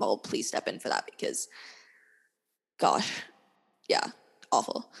anything involved, please step in for that, because gosh, yeah,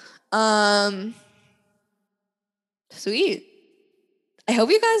 awful. Sweet. I hope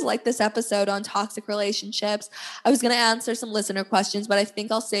you guys liked this episode on toxic relationships. I was going to answer some listener questions, but I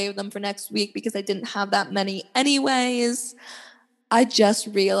think I'll save them for next week because I didn't have that many anyways. I just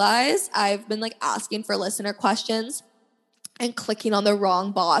realized I've been like asking for listener questions and clicking on the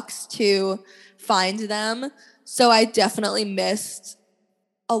wrong box to find them. So I definitely missed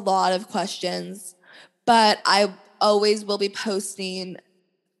a lot of questions, but I always will be posting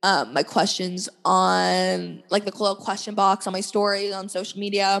my questions on like the little question box on my stories on social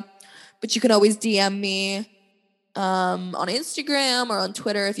media. But you can always DM me on Instagram or on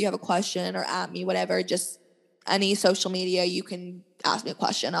Twitter if you have a question, or at me, whatever. Just any social media you can ask me a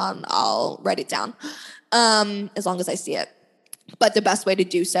question on. I'll write it down as long as I see it. But the best way to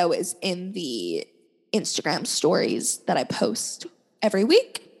do so is in the Instagram stories that I post every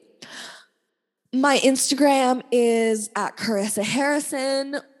week. My Instagram is at Carissa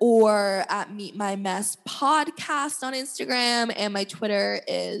Harrison or at Meet My Mess Podcast on Instagram. And my Twitter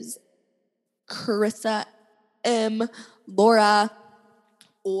is Carissa M. Laura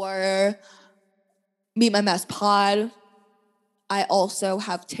or Meet My Mess Pod. I also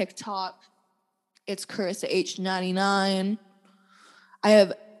have TikTok. It's Carissa H99. I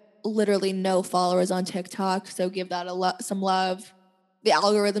have literally no followers on TikTok, so give that some love. The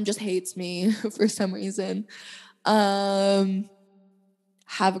algorithm just hates me for some reason. Have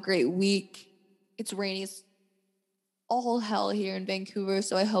a great week. It's rainy as all hell here in Vancouver,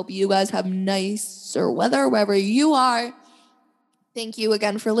 so I hope you guys have nicer weather wherever you are. Thank you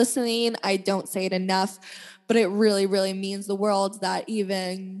again for listening. I don't say it enough, but it really, really means the world that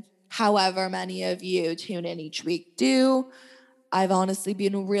even however many of you tune in each week do. I've honestly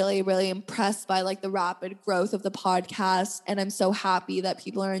been really, really impressed by like the rapid growth of the podcast, and I'm so happy that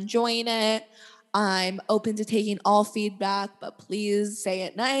people are enjoying it. I'm open to taking all feedback, but please say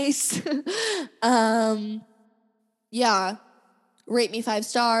it nice. Yeah, rate me 5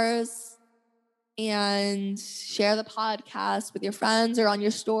 stars and share the podcast with your friends or on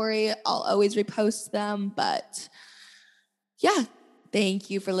your story. I'll always repost them, but yeah, thank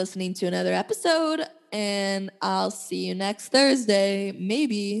you for listening to another episode, and I'll see you next Thursday,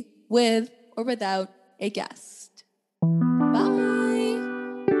 maybe with or without a guest.